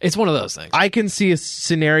 like... It's one of those things. I can see a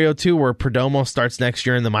scenario, too, where Perdomo starts next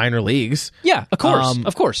year in the minor leagues. Yeah, of course.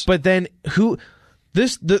 Of course. But then,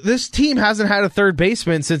 this team hasn't had a third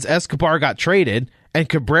baseman since Escobar got traded and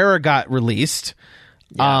Cabrera got released.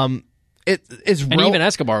 Yeah. Even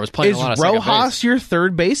Escobar was playing a lot of second base. Is Rojas your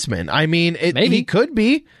third baseman? I mean, maybe. He could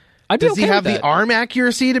be. Does he have the arm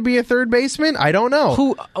accuracy to be a third baseman? I don't know.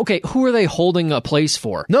 Who are they holding a place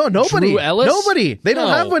for? No, nobody. Drew Ellis? Nobody. They don't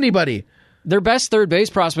have anybody. Their best third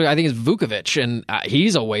base prospect, I think, is Vukovic, and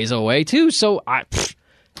he's a ways away, too. So,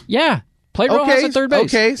 play Rojas at third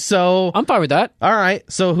base. Okay, so... I'm fine with that. All right,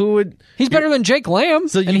 so who would... He's better than Jake Lamb,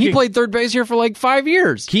 and he played third base here for like 5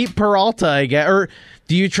 years. Keep Peralta, I guess, or...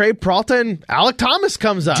 Do you trade Peralta and Alec Thomas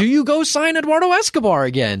comes up? Do you go sign Eduardo Escobar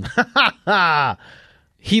again?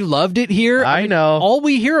 He loved it here. I know. All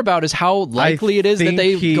we hear about is how likely it is that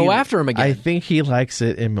they go after him again. I think he likes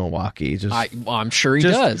it in Milwaukee. I'm sure he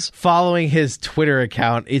does. Following his Twitter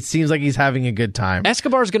account, it seems like he's having a good time.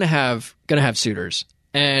 Escobar's gonna have suitors,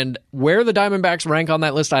 and where the Diamondbacks rank on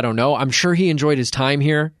that list, I don't know. I'm sure he enjoyed his time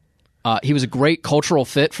here. He was a great cultural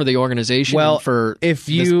fit for the organization for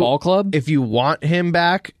this ball club. If you want him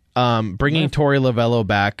back, bringing Torey Lovello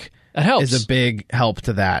back is a big help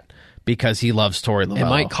to that because he loves Torey Lovello. It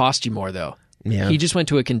might cost you more, though. Yeah. He just went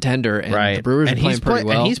to a contender, and the Brewers are playing pretty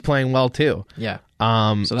well. And he's playing well, too. Yeah.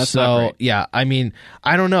 So that's not great. Yeah, I mean,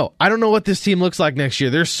 I don't know. I don't know what this team looks like next year.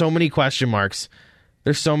 There's so many question marks.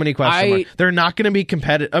 They're not going to be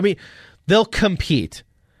competitive. I mean, they'll compete.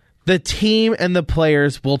 The team and the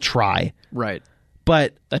players will try. Right.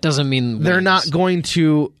 But that doesn't mean they're not going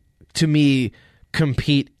to me,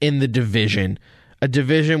 compete in the division. A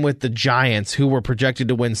division with the Giants, who were projected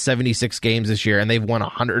to win 76 games this year, and they've won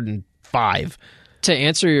 105. To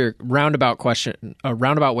answer your roundabout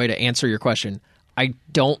way to answer your question, I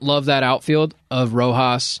don't love that outfield of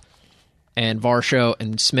Rojas and Varsho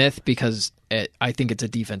and Smith because I think it's a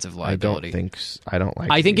defensive liability.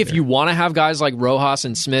 I think if you want to have guys like Rojas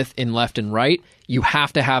and Smith in left and right, you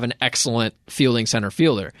have to have an excellent fielding center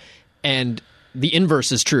fielder. And the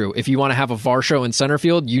inverse is true. If you want to have a Varsho in center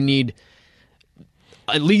field, you need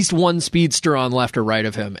at least one speedster on left or right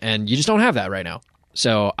of him, and you just don't have that right now.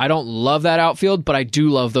 So I don't love that outfield, but I do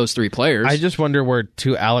love those three players. I just wonder where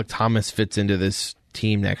Alec Thomas fits into this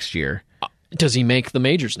team next year. Does he make the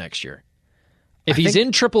majors next year? If he's in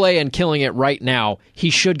AAA and killing it right now, he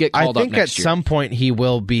should get called up next year. I think at some point he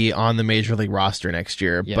will be on the major league roster next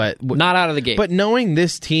year, but not out of the gate. But knowing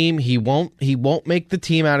this team, he won't make the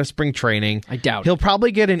team out of spring training. I doubt he'll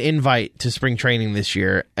probably get an invite to spring training this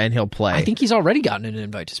year, and he'll play. I think he's already gotten an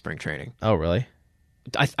invite to spring training. Oh, really?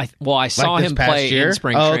 I saw him play in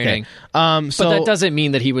spring training. But that doesn't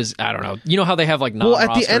mean that he was. I don't know. You know how they have like non-roster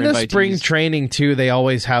at the end of invitees? Spring training too, they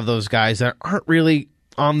always have those guys that aren't really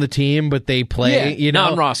on the team, but they play.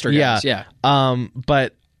 Non-roster guys. Yeah.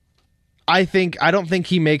 But I don't think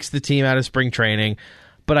he makes the team out of spring training.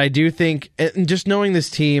 But I do think, and just knowing this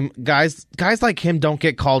team, guys like him don't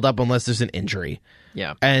get called up unless there's an injury.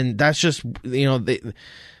 Yeah, and that's just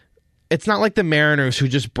it's not like the Mariners who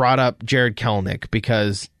just brought up Jared Kelenic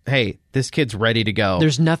because, hey, this kid's ready to go.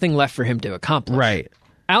 There's nothing left for him to accomplish. Right.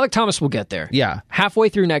 Alec Thomas will get there. Yeah. Halfway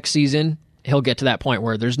through next season, he'll get to that point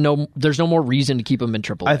where there's no more reason to keep him in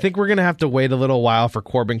AAA. I think we're going to have to wait a little while for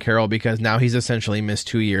Corbin Carroll because now he's essentially missed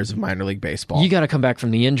 2 years of minor league baseball. You got to come back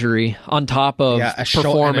from the injury on top of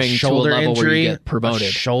performing to a level where you get promoted.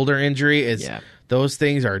 A shoulder injury is those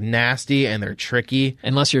things are nasty and they're tricky.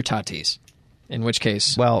 Unless you're Tatis. In which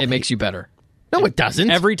case, it makes you better. No, it doesn't.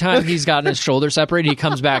 Every time he's gotten his shoulder separated, he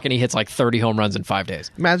comes back and he hits like 30 home runs in 5 days.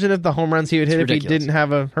 Imagine if the home runs he would hit ridiculous. if he didn't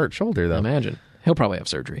have a hurt shoulder, though. Imagine. He'll probably have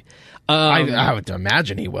surgery. I would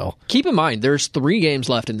imagine he will. Keep in mind, there's 3 games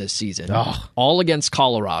left in this season, all against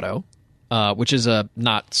Colorado, which is a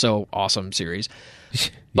not so awesome series.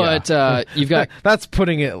 But you've got... That's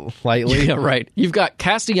putting it lightly. Yeah, right. You've got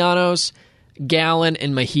Castellanos, Gallen,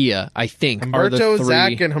 and Mejia, I think, are the 3.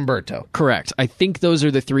 Zach, and Humberto. Correct. I think those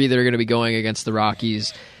are the 3 that are going to be going against the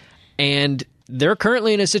Rockies. And they're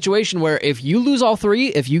currently in a situation where if you lose all 3,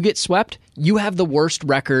 if you get swept, you have the worst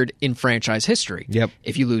record in franchise history. Yep.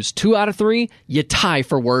 If you lose 2 out of 3, you tie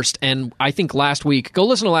for worst. And I think last week, go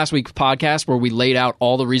listen to last week's podcast where we laid out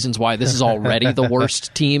all the reasons why this is already the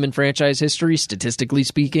worst team in franchise history, statistically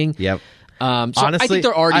speaking. Yep. So Honestly, I think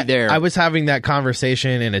they're already there. I was having that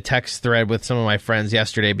conversation in a text thread with some of my friends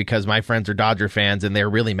yesterday because my friends are Dodger fans and they're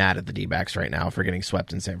really mad at the D-backs right now for getting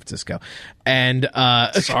swept in San Francisco. And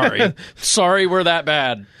Sorry we're that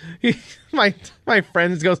bad. My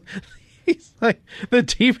friend goes, he's like, the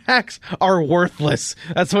D-backs are worthless.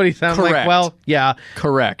 That's what he sounds like. Well, yeah.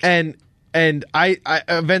 Correct. And I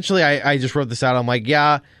eventually I just wrote this out. I'm like,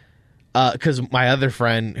 yeah, because my other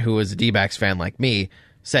friend who was a D-backs fan like me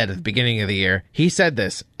said at the beginning of the year, he said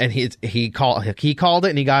this, and he called it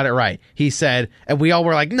and he got it right. He said, and we all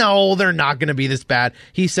were like, no, they're not going to be this bad.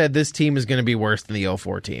 He said this team is going to be worse than the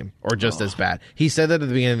 04 team, or just as bad. He said that at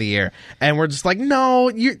the beginning of the year, and we're just like,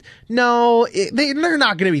 no, they're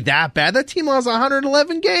not going to be that bad. That team lost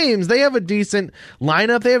 111 games. They have a decent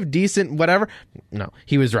lineup. They have decent whatever. No,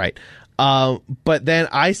 he was right. But then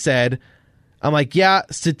I said, I'm like, yeah,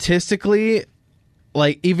 statistically,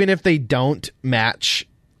 like even if they don't match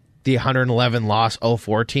the 111 loss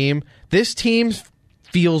 04 team, this team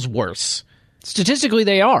feels worse. Statistically,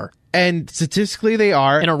 they are. And statistically, they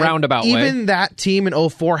are. In a roundabout way. Even that team in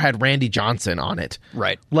 04 had Randy Johnson on it.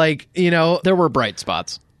 Right. Like, there were bright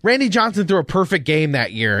spots. Randy Johnson threw a perfect game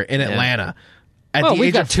that year in Atlanta. At the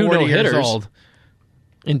age got of 2 40 no-hitters years old.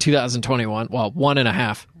 In 2021. Well,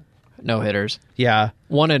 1.5 no-hitters. Yeah.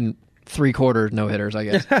 1 3/4 no-hitters, I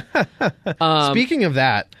guess.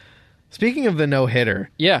 Speaking of the no-hitter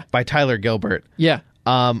by Tyler Gilbert. Yeah.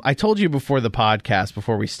 I told you before the podcast,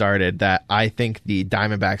 before we started, that I think the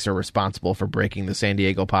Diamondbacks are responsible for breaking the San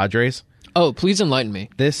Diego Padres. Oh, please enlighten me.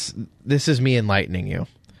 This is me enlightening you.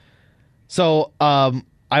 So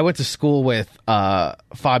I went to school with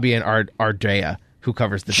Fabian Ardea, who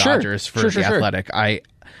covers the Dodgers for The Athletic. I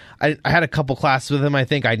had a couple classes with him. I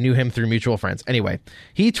think I knew him through mutual friends. Anyway,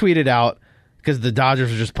 he tweeted out, because the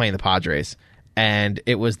Dodgers were just playing the Padres, and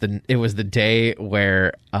it was the day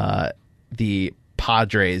where the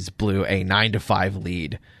Padres blew a 9-5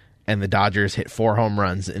 lead, and the Dodgers hit 4 home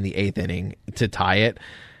runs in the 8th inning to tie it.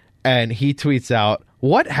 And he tweets out,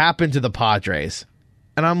 "What happened to the Padres?"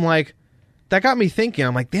 And I'm like, that got me thinking.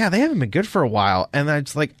 I'm like, yeah, they haven't been good for a while. And I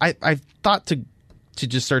just like, I thought to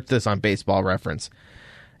just search this on Baseball Reference.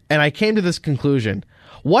 And I came to this conclusion.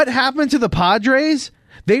 What happened to the Padres?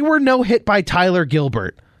 They were no hit by Tyler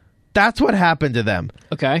Gilbert. That's what happened to them.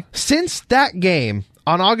 Okay. Since that game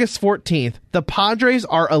on August 14th, the Padres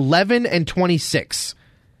are 11-26.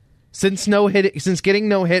 Since getting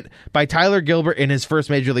no hit by Tyler Gilbert in his first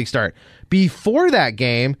major league start. Before that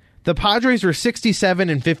game, the Padres were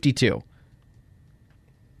 67-52.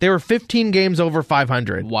 They were 15 games over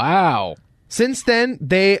 500. Wow. Since then,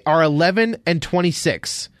 they are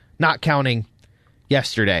 11-26. Not counting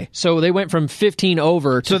yesterday. So they went from 15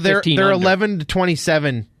 over to 15 they're under.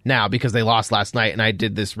 11-27 now because they lost last night, and I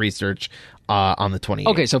did this research on the 28th.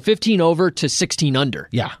 Okay, so 15 over to 16 under.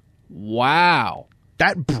 Yeah. Wow.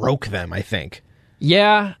 That broke them, I think.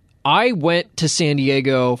 Yeah, I went to San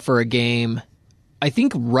Diego for a game, I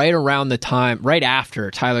think right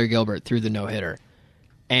after Tyler Gilbert threw the no-hitter.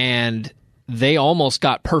 And they almost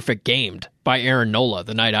got perfect gamed by Aaron Nola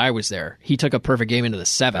the night I was there. He took a perfect game into the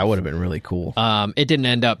 7th. That would have been really cool. It didn't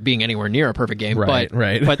end up being anywhere near a perfect game, right.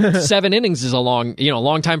 But 7 innings is a long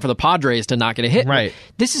time for the Padres to not get a hit. Right.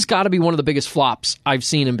 This has got to be one of the biggest flops I've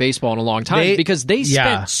seen in baseball in a long time because they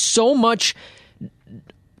spent so much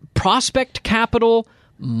prospect capital,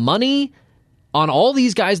 money on all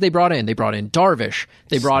these guys they brought in. They brought in Darvish.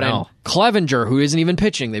 They brought in Clevenger, who isn't even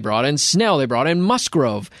pitching. They brought in Snell. They brought in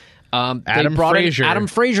Musgrove. They brought in Adam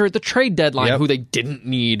Frazier at the trade deadline, who they didn't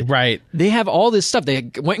need. Right. They have all this stuff.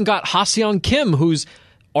 They went and got Ha-Seong Kim, who's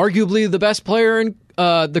arguably the best player in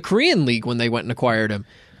the Korean League when they went and acquired him.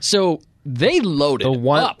 So they loaded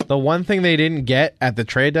up. The one thing they didn't get at the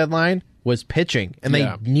trade deadline was pitching, and they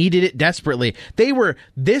needed it desperately. They were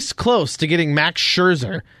this close to getting Max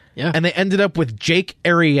Scherzer, and they ended up with Jake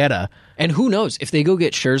Arrieta. And who knows if they go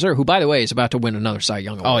get Scherzer, who by the way is about to win another Cy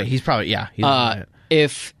Young award. Oh, he's probably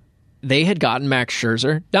If they had gotten Max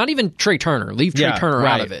Scherzer, not even Trey Turner, leave Trey Turner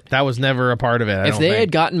out of it. That was never a part of it. If they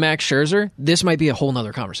had gotten Max Scherzer, this might be a whole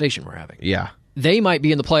nother conversation we're having. Yeah. They might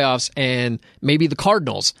be in the playoffs, and maybe the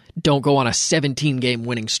Cardinals don't go on a 17-game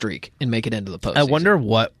winning streak and make it into the postseason.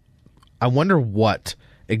 I wonder what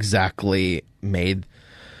exactly made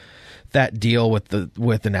that deal with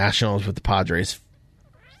the Nationals with the Padres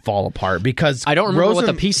fall apart, because I don't remember what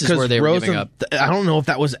the pieces were they were giving up. I don't know if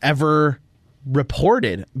that was ever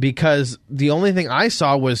reported, because the only thing I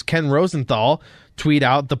saw was Ken Rosenthal tweet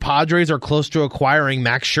out the Padres are close to acquiring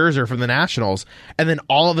Max Scherzer from the Nationals, and then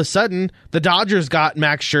all of a sudden the Dodgers got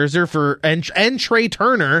Max Scherzer and Trey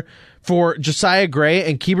Turner for Josiah Gray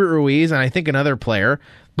and Keibert Ruiz and I think another player,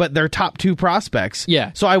 but they're top two prospects.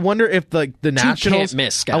 Yeah. So I wonder if the Nationals can't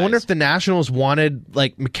miss guys. I wonder if the Nationals wanted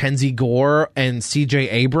like Mackenzie Gore and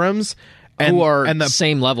CJ Abrams, who are the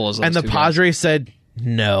same level as those and the two Padres guys. said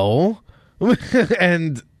no.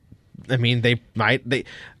 And I mean, they probably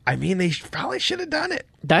should have done it.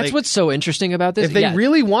 That's what's so interesting about this. If they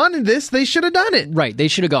really wanted this, they should have done it. Right, they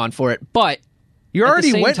should have gone for it. But you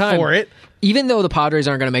already went for it. Even though the Padres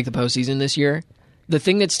aren't going to make the postseason this year, the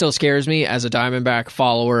thing that still scares me as a Diamondback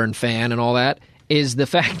follower and fan and all that is the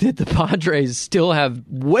fact that the Padres still have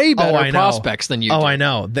way better prospects than you do. Oh, I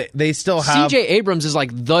know. They still have... CJ Abrams is like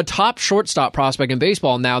the top shortstop prospect in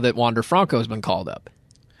baseball now that Wander Franco has been called up.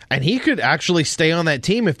 And he could actually stay on that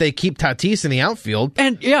team if they keep Tatis in the outfield.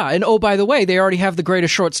 And oh, by the way, they already have the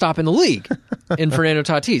greatest shortstop in the league in Fernando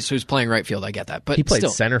Tatis, who's playing right field. I get that. But he played still,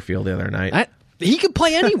 center field the other night. He could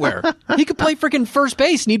play anywhere. He could play freaking first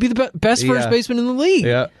base, and he'd be the best first baseman in the league.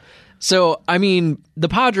 Yeah. So, I mean, the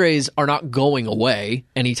Padres are not going away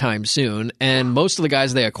anytime soon, and most of the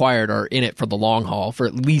guys they acquired are in it for the long haul for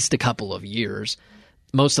at least a couple of years.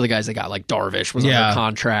 Most of the guys they got, like Darvish, was under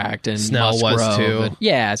contract, and Snell Musgrove, was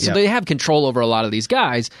too. So they have control over a lot of these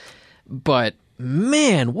guys. But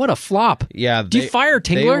man, what a flop! Yeah, do you fire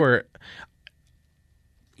Tingler?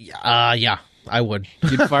 Yeah, I would.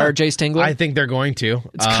 You'd fire Jace Tingler? I think they're going to.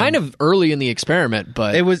 It's kind of early in the experiment,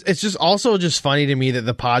 but it's just also just funny to me that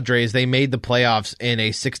the Padres, they made the playoffs in a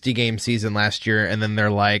 60-game season last year, and then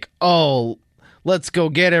they're like, oh, let's go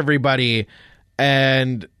get everybody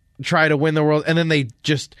and try to win the world, and then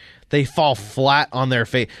they fall flat on their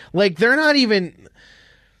face. Like, they're not even...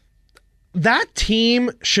 That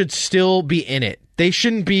team should still be in it. They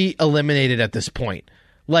shouldn't be eliminated at this point.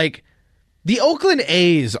 Like, the Oakland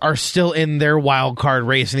A's are still in their wild card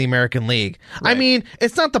race in the American League. Right. I mean,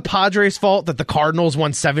 it's not the Padres' fault that the Cardinals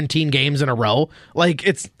won 17 games in a row. Like,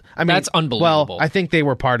 that's unbelievable. Well, I think they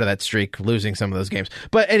were part of that streak, losing some of those games.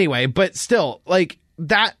 But anyway, still, like,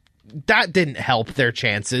 that didn't help their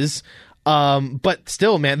chances. But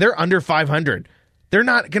still, man, they're under 500. They're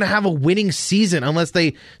not going to have a winning season unless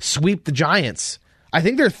they sweep the Giants. I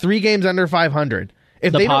think they're 3 games under 500.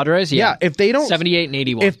 If the Padres, if they don't 78 and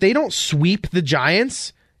 81. If they don't sweep the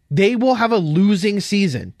Giants, they will have a losing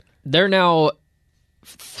season. They're now,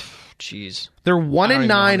 they're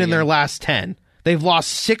 1-9 in their last 10. They've lost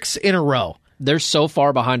 6 in a row. They're so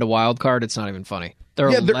far behind a wild card, it's not even funny. They're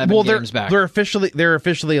 11 games back. They're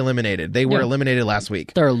officially eliminated. They were eliminated last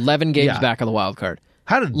week. They're 11 games back of the wild card.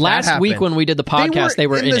 How did last that happen? week when we did the podcast, they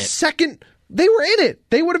were in it. They were in it.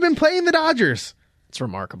 They would have been playing the Dodgers. It's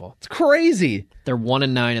remarkable. It's crazy. They're 1-9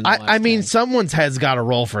 in the last 10. Someone's head's got to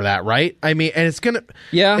roll for that, right? I mean, and it's gonna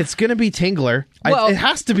be Tingler. Well, it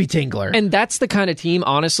has to be Tingler. And that's the kind of team,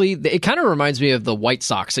 honestly, it kind of reminds me of the White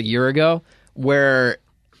Sox a year ago, where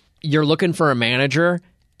you're looking for a manager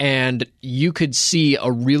and you could see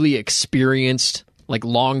a really experienced, like,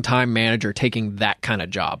 long-time manager taking that kind of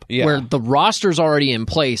job. Yeah. Where the roster's already in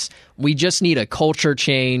place. We just need a culture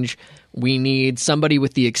change. We need somebody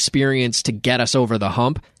with the experience to get us over the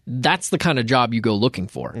hump. That's the kind of job you go looking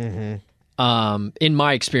for. Mm-hmm. In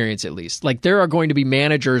my experience, at least. Like, there are going to be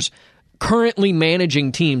managers currently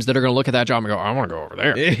managing teams that are going to look at that job and go, I want to go over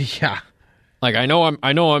there. Yeah. Like, I know I'm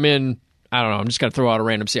in, I don't know, I'm just going to throw out a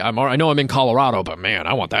random city. I know I'm in Colorado, but man,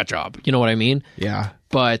 I want that job. You know what I mean? Yeah.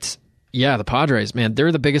 But yeah, the Padres, man,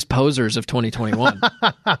 they're the biggest posers of 2021.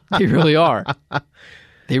 They really are.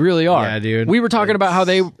 They really are. Yeah, dude. We were talking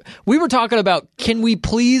about can we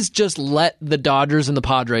please just let the Dodgers and the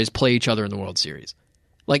Padres play each other in the World Series?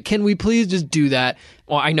 Like, can we please just do that?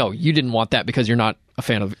 Well, I know you didn't want that because you're not a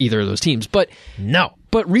fan of either of those teams, but no.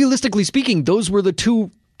 But realistically speaking, those were the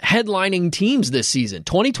two headlining teams this season.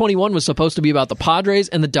 2021 was supposed to be about the Padres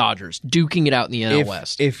and the Dodgers duking it out in the NL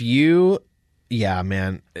West. Yeah,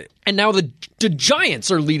 man. And now the Giants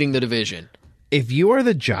are leading the division. If you are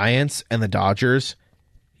the Giants and the Dodgers,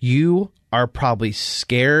 you are probably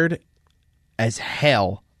scared as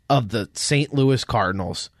hell of the St. Louis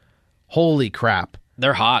Cardinals. Holy crap.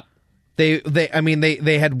 They're hot.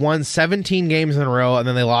 They had won 17 games in a row, and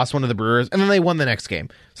then they lost one to the Brewers, and then they won the next game.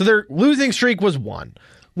 So their losing streak was one.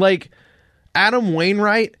 Like, Adam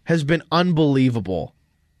Wainwright has been unbelievable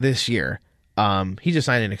this year. He just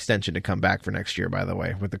signed an extension to come back for next year, by the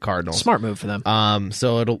way, with the Cardinals. Smart move for them.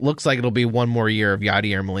 So it looks like it'll be one more year of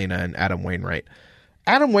Yadier Molina and Adam Wainwright.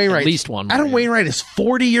 At least one more. Adam Wainwright is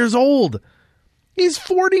 40 years old. He's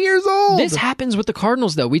 40 years old. This happens with the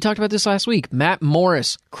Cardinals, though. We talked about this last week. Matt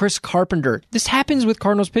Morris, Chris Carpenter. This happens with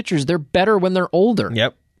Cardinals pitchers. They're better when they're older.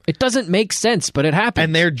 Yep. It doesn't make sense, but it happens.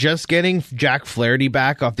 And they're just getting Jack Flaherty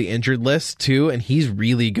back off the injured list, too, and he's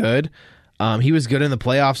really good. He was good in the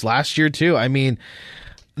playoffs last year, too. I mean,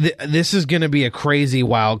 this is going to be a crazy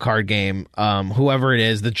wild card game. Whoever it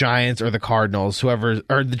is, the Giants or the Cardinals, or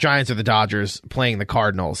the Giants or the Dodgers playing the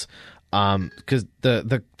Cardinals. Because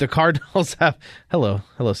the Cardinals have hello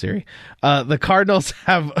Siri. The Cardinals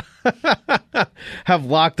have have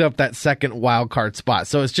locked up that second wild card spot,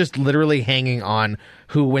 so it's just literally hanging on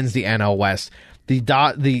who wins the NL West.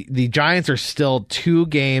 The Giants are still 2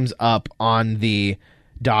 games up on the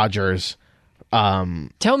Dodgers.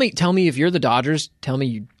 Tell me if you're the Dodgers. Tell me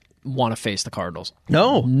you want to face the Cardinals.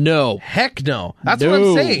 No, heck no. That's what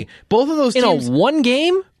I'm saying. Both of those teams in a one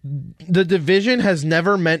game. The division has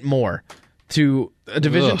never meant more to a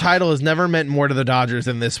division title has never meant more to the Dodgers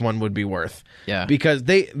than this one would be worth. Yeah, because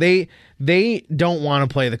they don't want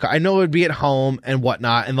to play the. I know it would be at home and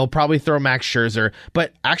whatnot, and they'll probably throw Max Scherzer.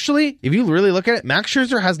 But actually, if you really look at it, Max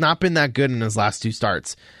Scherzer has not been that good in his last 2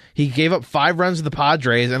 starts. He gave up 5 runs to the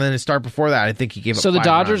Padres, and then his start before that, I think he gave up. So the 5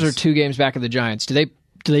 Dodgers runs. are 2 games back of the Giants. Do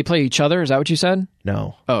they play each other? Is that what you said?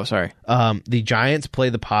 No. Oh, sorry. The Giants play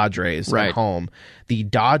the Padres at home. The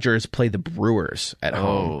Dodgers play the Brewers at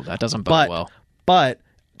home. Oh, that doesn't bode well. But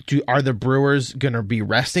are the Brewers going to be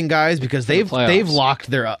resting guys because they've locked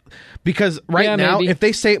their up? Because now, maybe. If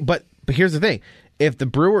they say, but here's the thing: if the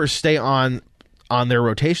Brewers stay on their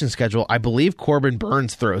rotation schedule, I believe Corbin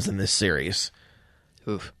Burns throws in this series.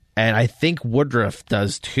 Oof. And I think Woodruff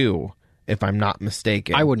does too, if I'm not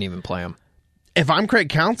mistaken. I wouldn't even play him. If I'm Craig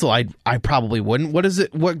Counsell, I probably wouldn't. What is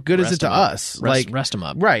it? What good is it to us? Rest him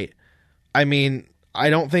up. Right. I mean, I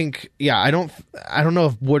don't think. Yeah, I don't know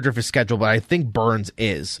if Woodruff is scheduled, but I think Burns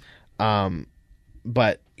is.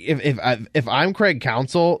 But if I'm Craig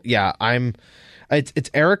Counsell, yeah, It's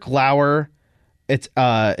Eric Lauer. It's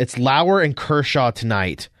Lauer and Kershaw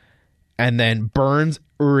tonight, and then Burns,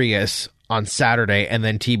 Urias on Saturday, and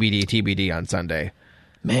then TBD on Sunday.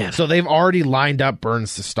 Man, so they've already lined up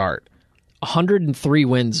Burns to start. 103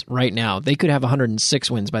 wins right now. They could have 106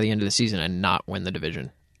 wins by the end of the season and not win the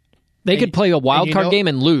division. They could play a wild card game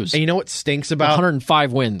and lose. And you know what stinks about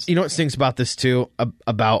 105 wins? You know what stinks about this too?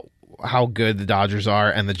 About how good the Dodgers are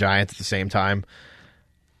and the Giants at the same time?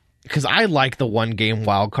 Because I like the 1-game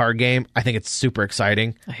wild card game. I think it's super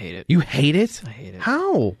exciting. I hate it. You hate it? I hate it.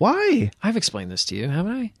 How? Why? I've explained this to you,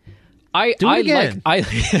 haven't I? Do it again. I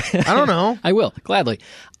don't know. I will, gladly.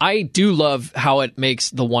 I do love how it makes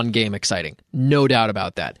the 1 game exciting. No doubt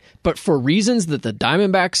about that. But for reasons that the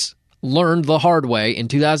Diamondbacks learned the hard way in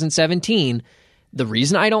 2017, the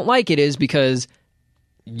reason I don't like it is because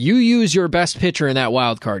you use your best pitcher in that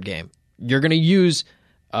wild card game. You're going to use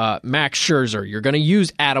Max Scherzer. You're going to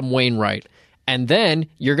use Adam Wainwright. And then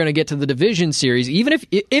you're going to get to the division series. Even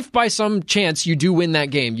if by some chance you do win that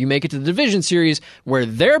game, you make it to the division series where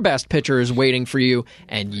their best pitcher is waiting for you,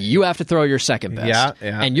 and you have to throw your second best.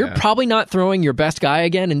 And you're probably not throwing your best guy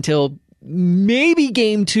again until maybe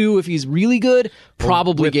game 2 if he's really good.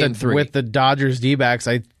 Probably game 3 with the Dodgers D-backs.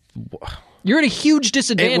 You're at a huge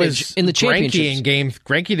disadvantage in the championships.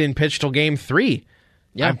 Greinke didn't pitch till game 3.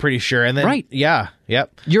 Yeah. I'm pretty sure. And then, yeah,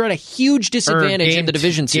 yep. You're at a huge disadvantage in the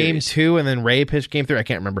division series. Game 2, and then Ray pitched game 3. I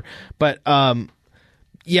can't remember. But,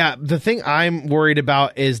 yeah, the thing I'm worried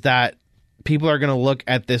about is that people are going to look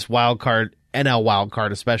at this wild card, NL wild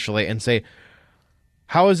card especially, and say,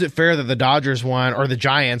 how is it fair that the Dodgers won, or the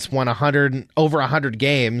Giants won over 100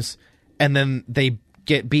 games, and then they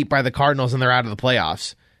get beat by the Cardinals and they're out of the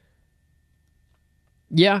playoffs?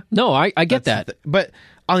 Yeah, no, I get that. But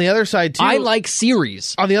on the other side, too... I like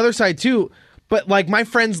series. On the other side, too... But like my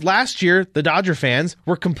friends last year, the Dodger fans,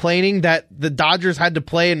 were complaining that the Dodgers had to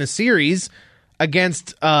play in a series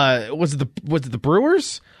against was it the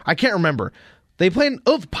Brewers? I can't remember. They played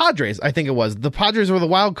the Padres, I think it was. The Padres were the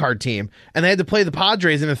wild card team, and they had to play the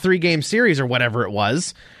Padres in a 3-game series or whatever it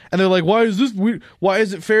was. And they're like, why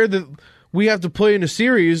is it fair that we have to play in a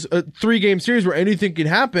series, a 3-game series where anything can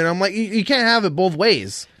happen? I'm like, you can't have it both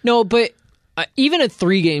ways. No, but even a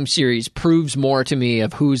 3-game series proves more to me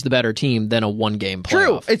of who's the better team than a 1-game playoff.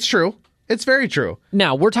 True. It's true. It's very true.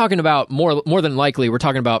 Now, we're talking about more than likely, we're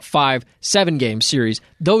talking about 5, 7-game series.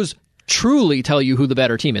 Those truly tell you who the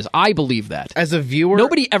better team is. I believe that. As a viewer...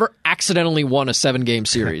 Nobody ever accidentally won a 7-game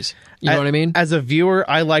series. You know what I mean? As a viewer,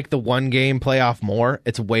 I like the 1-game playoff more.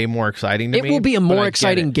 It's way more exciting to me. It will be a more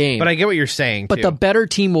exciting game. But I get what you're saying, But too. the better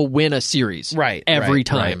team will win a series. Every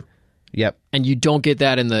time. Right. Yep. And you don't get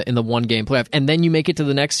that in the 1-game playoff. And then you make it to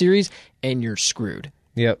the next series, and you're screwed.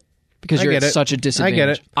 Yep. Because you're at such a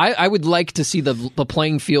disadvantage. I get it. I would like to see the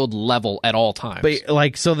playing field level at all times.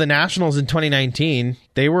 But so the Nationals in 2019,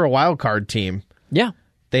 they were a wild card team. Yeah.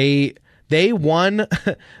 They won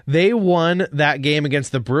that game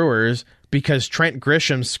against the Brewers because Trent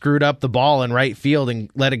Grisham screwed up the ball in right field and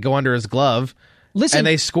let it go under his glove. Listen, and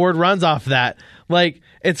they scored runs off that. Like,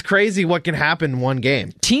 it's crazy what can happen in one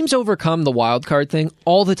game. Teams overcome the wild card thing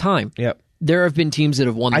all the time. Yep. There have been teams that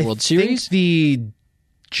have won the World Series. I think the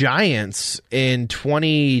Giants in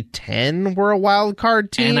 2010 were a wild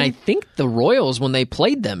card team. And I think the Royals, when they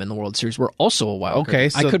played them in the World Series, were also a wild card. Okay,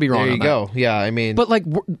 so I could be wrong there on you that. go. Yeah, I mean... But like,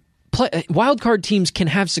 wild card teams can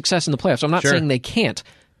have success in the playoffs. I'm not saying they can't.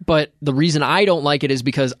 But the reason I don't like it is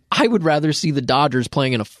because I would rather see the Dodgers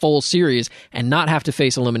playing in a full series and not have to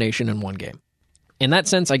face elimination in one game. In that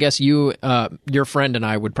sense, I guess your friend and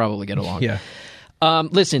I would probably get along. Yeah.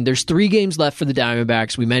 Listen, there's 3 games left for the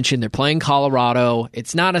Diamondbacks. We mentioned they're playing Colorado.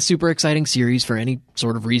 It's not a super exciting series for any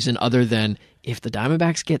sort of reason other than if the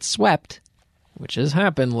Diamondbacks get swept, which has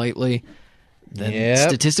happened lately, then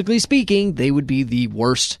statistically speaking, they would be the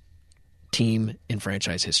worst team in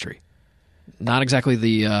franchise history. Not exactly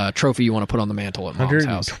the trophy you want to put on the mantle at Mom's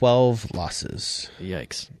house. 112 losses.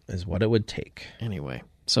 Yikes. Is what it would take. Anyway,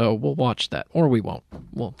 so we'll watch that. Or we won't.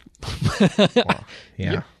 Well,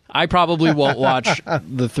 yeah. I probably won't watch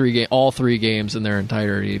all 3 games in their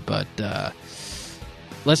entirety, but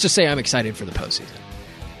let's just say I'm excited for the postseason.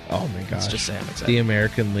 Oh my gosh. Let's just say I'm excited. The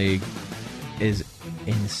American League is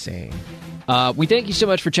insane. We thank you so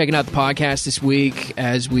much for checking out the podcast this week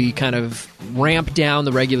as we kind of ramp down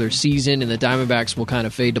the regular season and the Diamondbacks will kind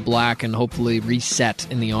of fade to black and hopefully reset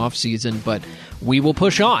in the offseason. But we will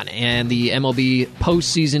push on, and the MLB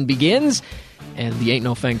postseason begins, and the Ain't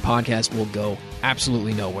No Fang podcast will go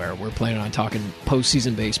absolutely nowhere. We're planning on talking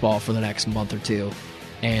postseason baseball for the next month or 2,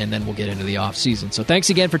 and then we'll get into the offseason. So thanks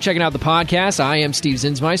again for checking out the podcast. I am Steve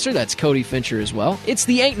Zinsmeister. That's Cody Fincher as well. It's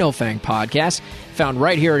the Ain't No Fang podcast, found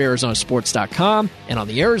right here at ArizonaSports.com and on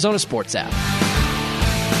the Arizona Sports app.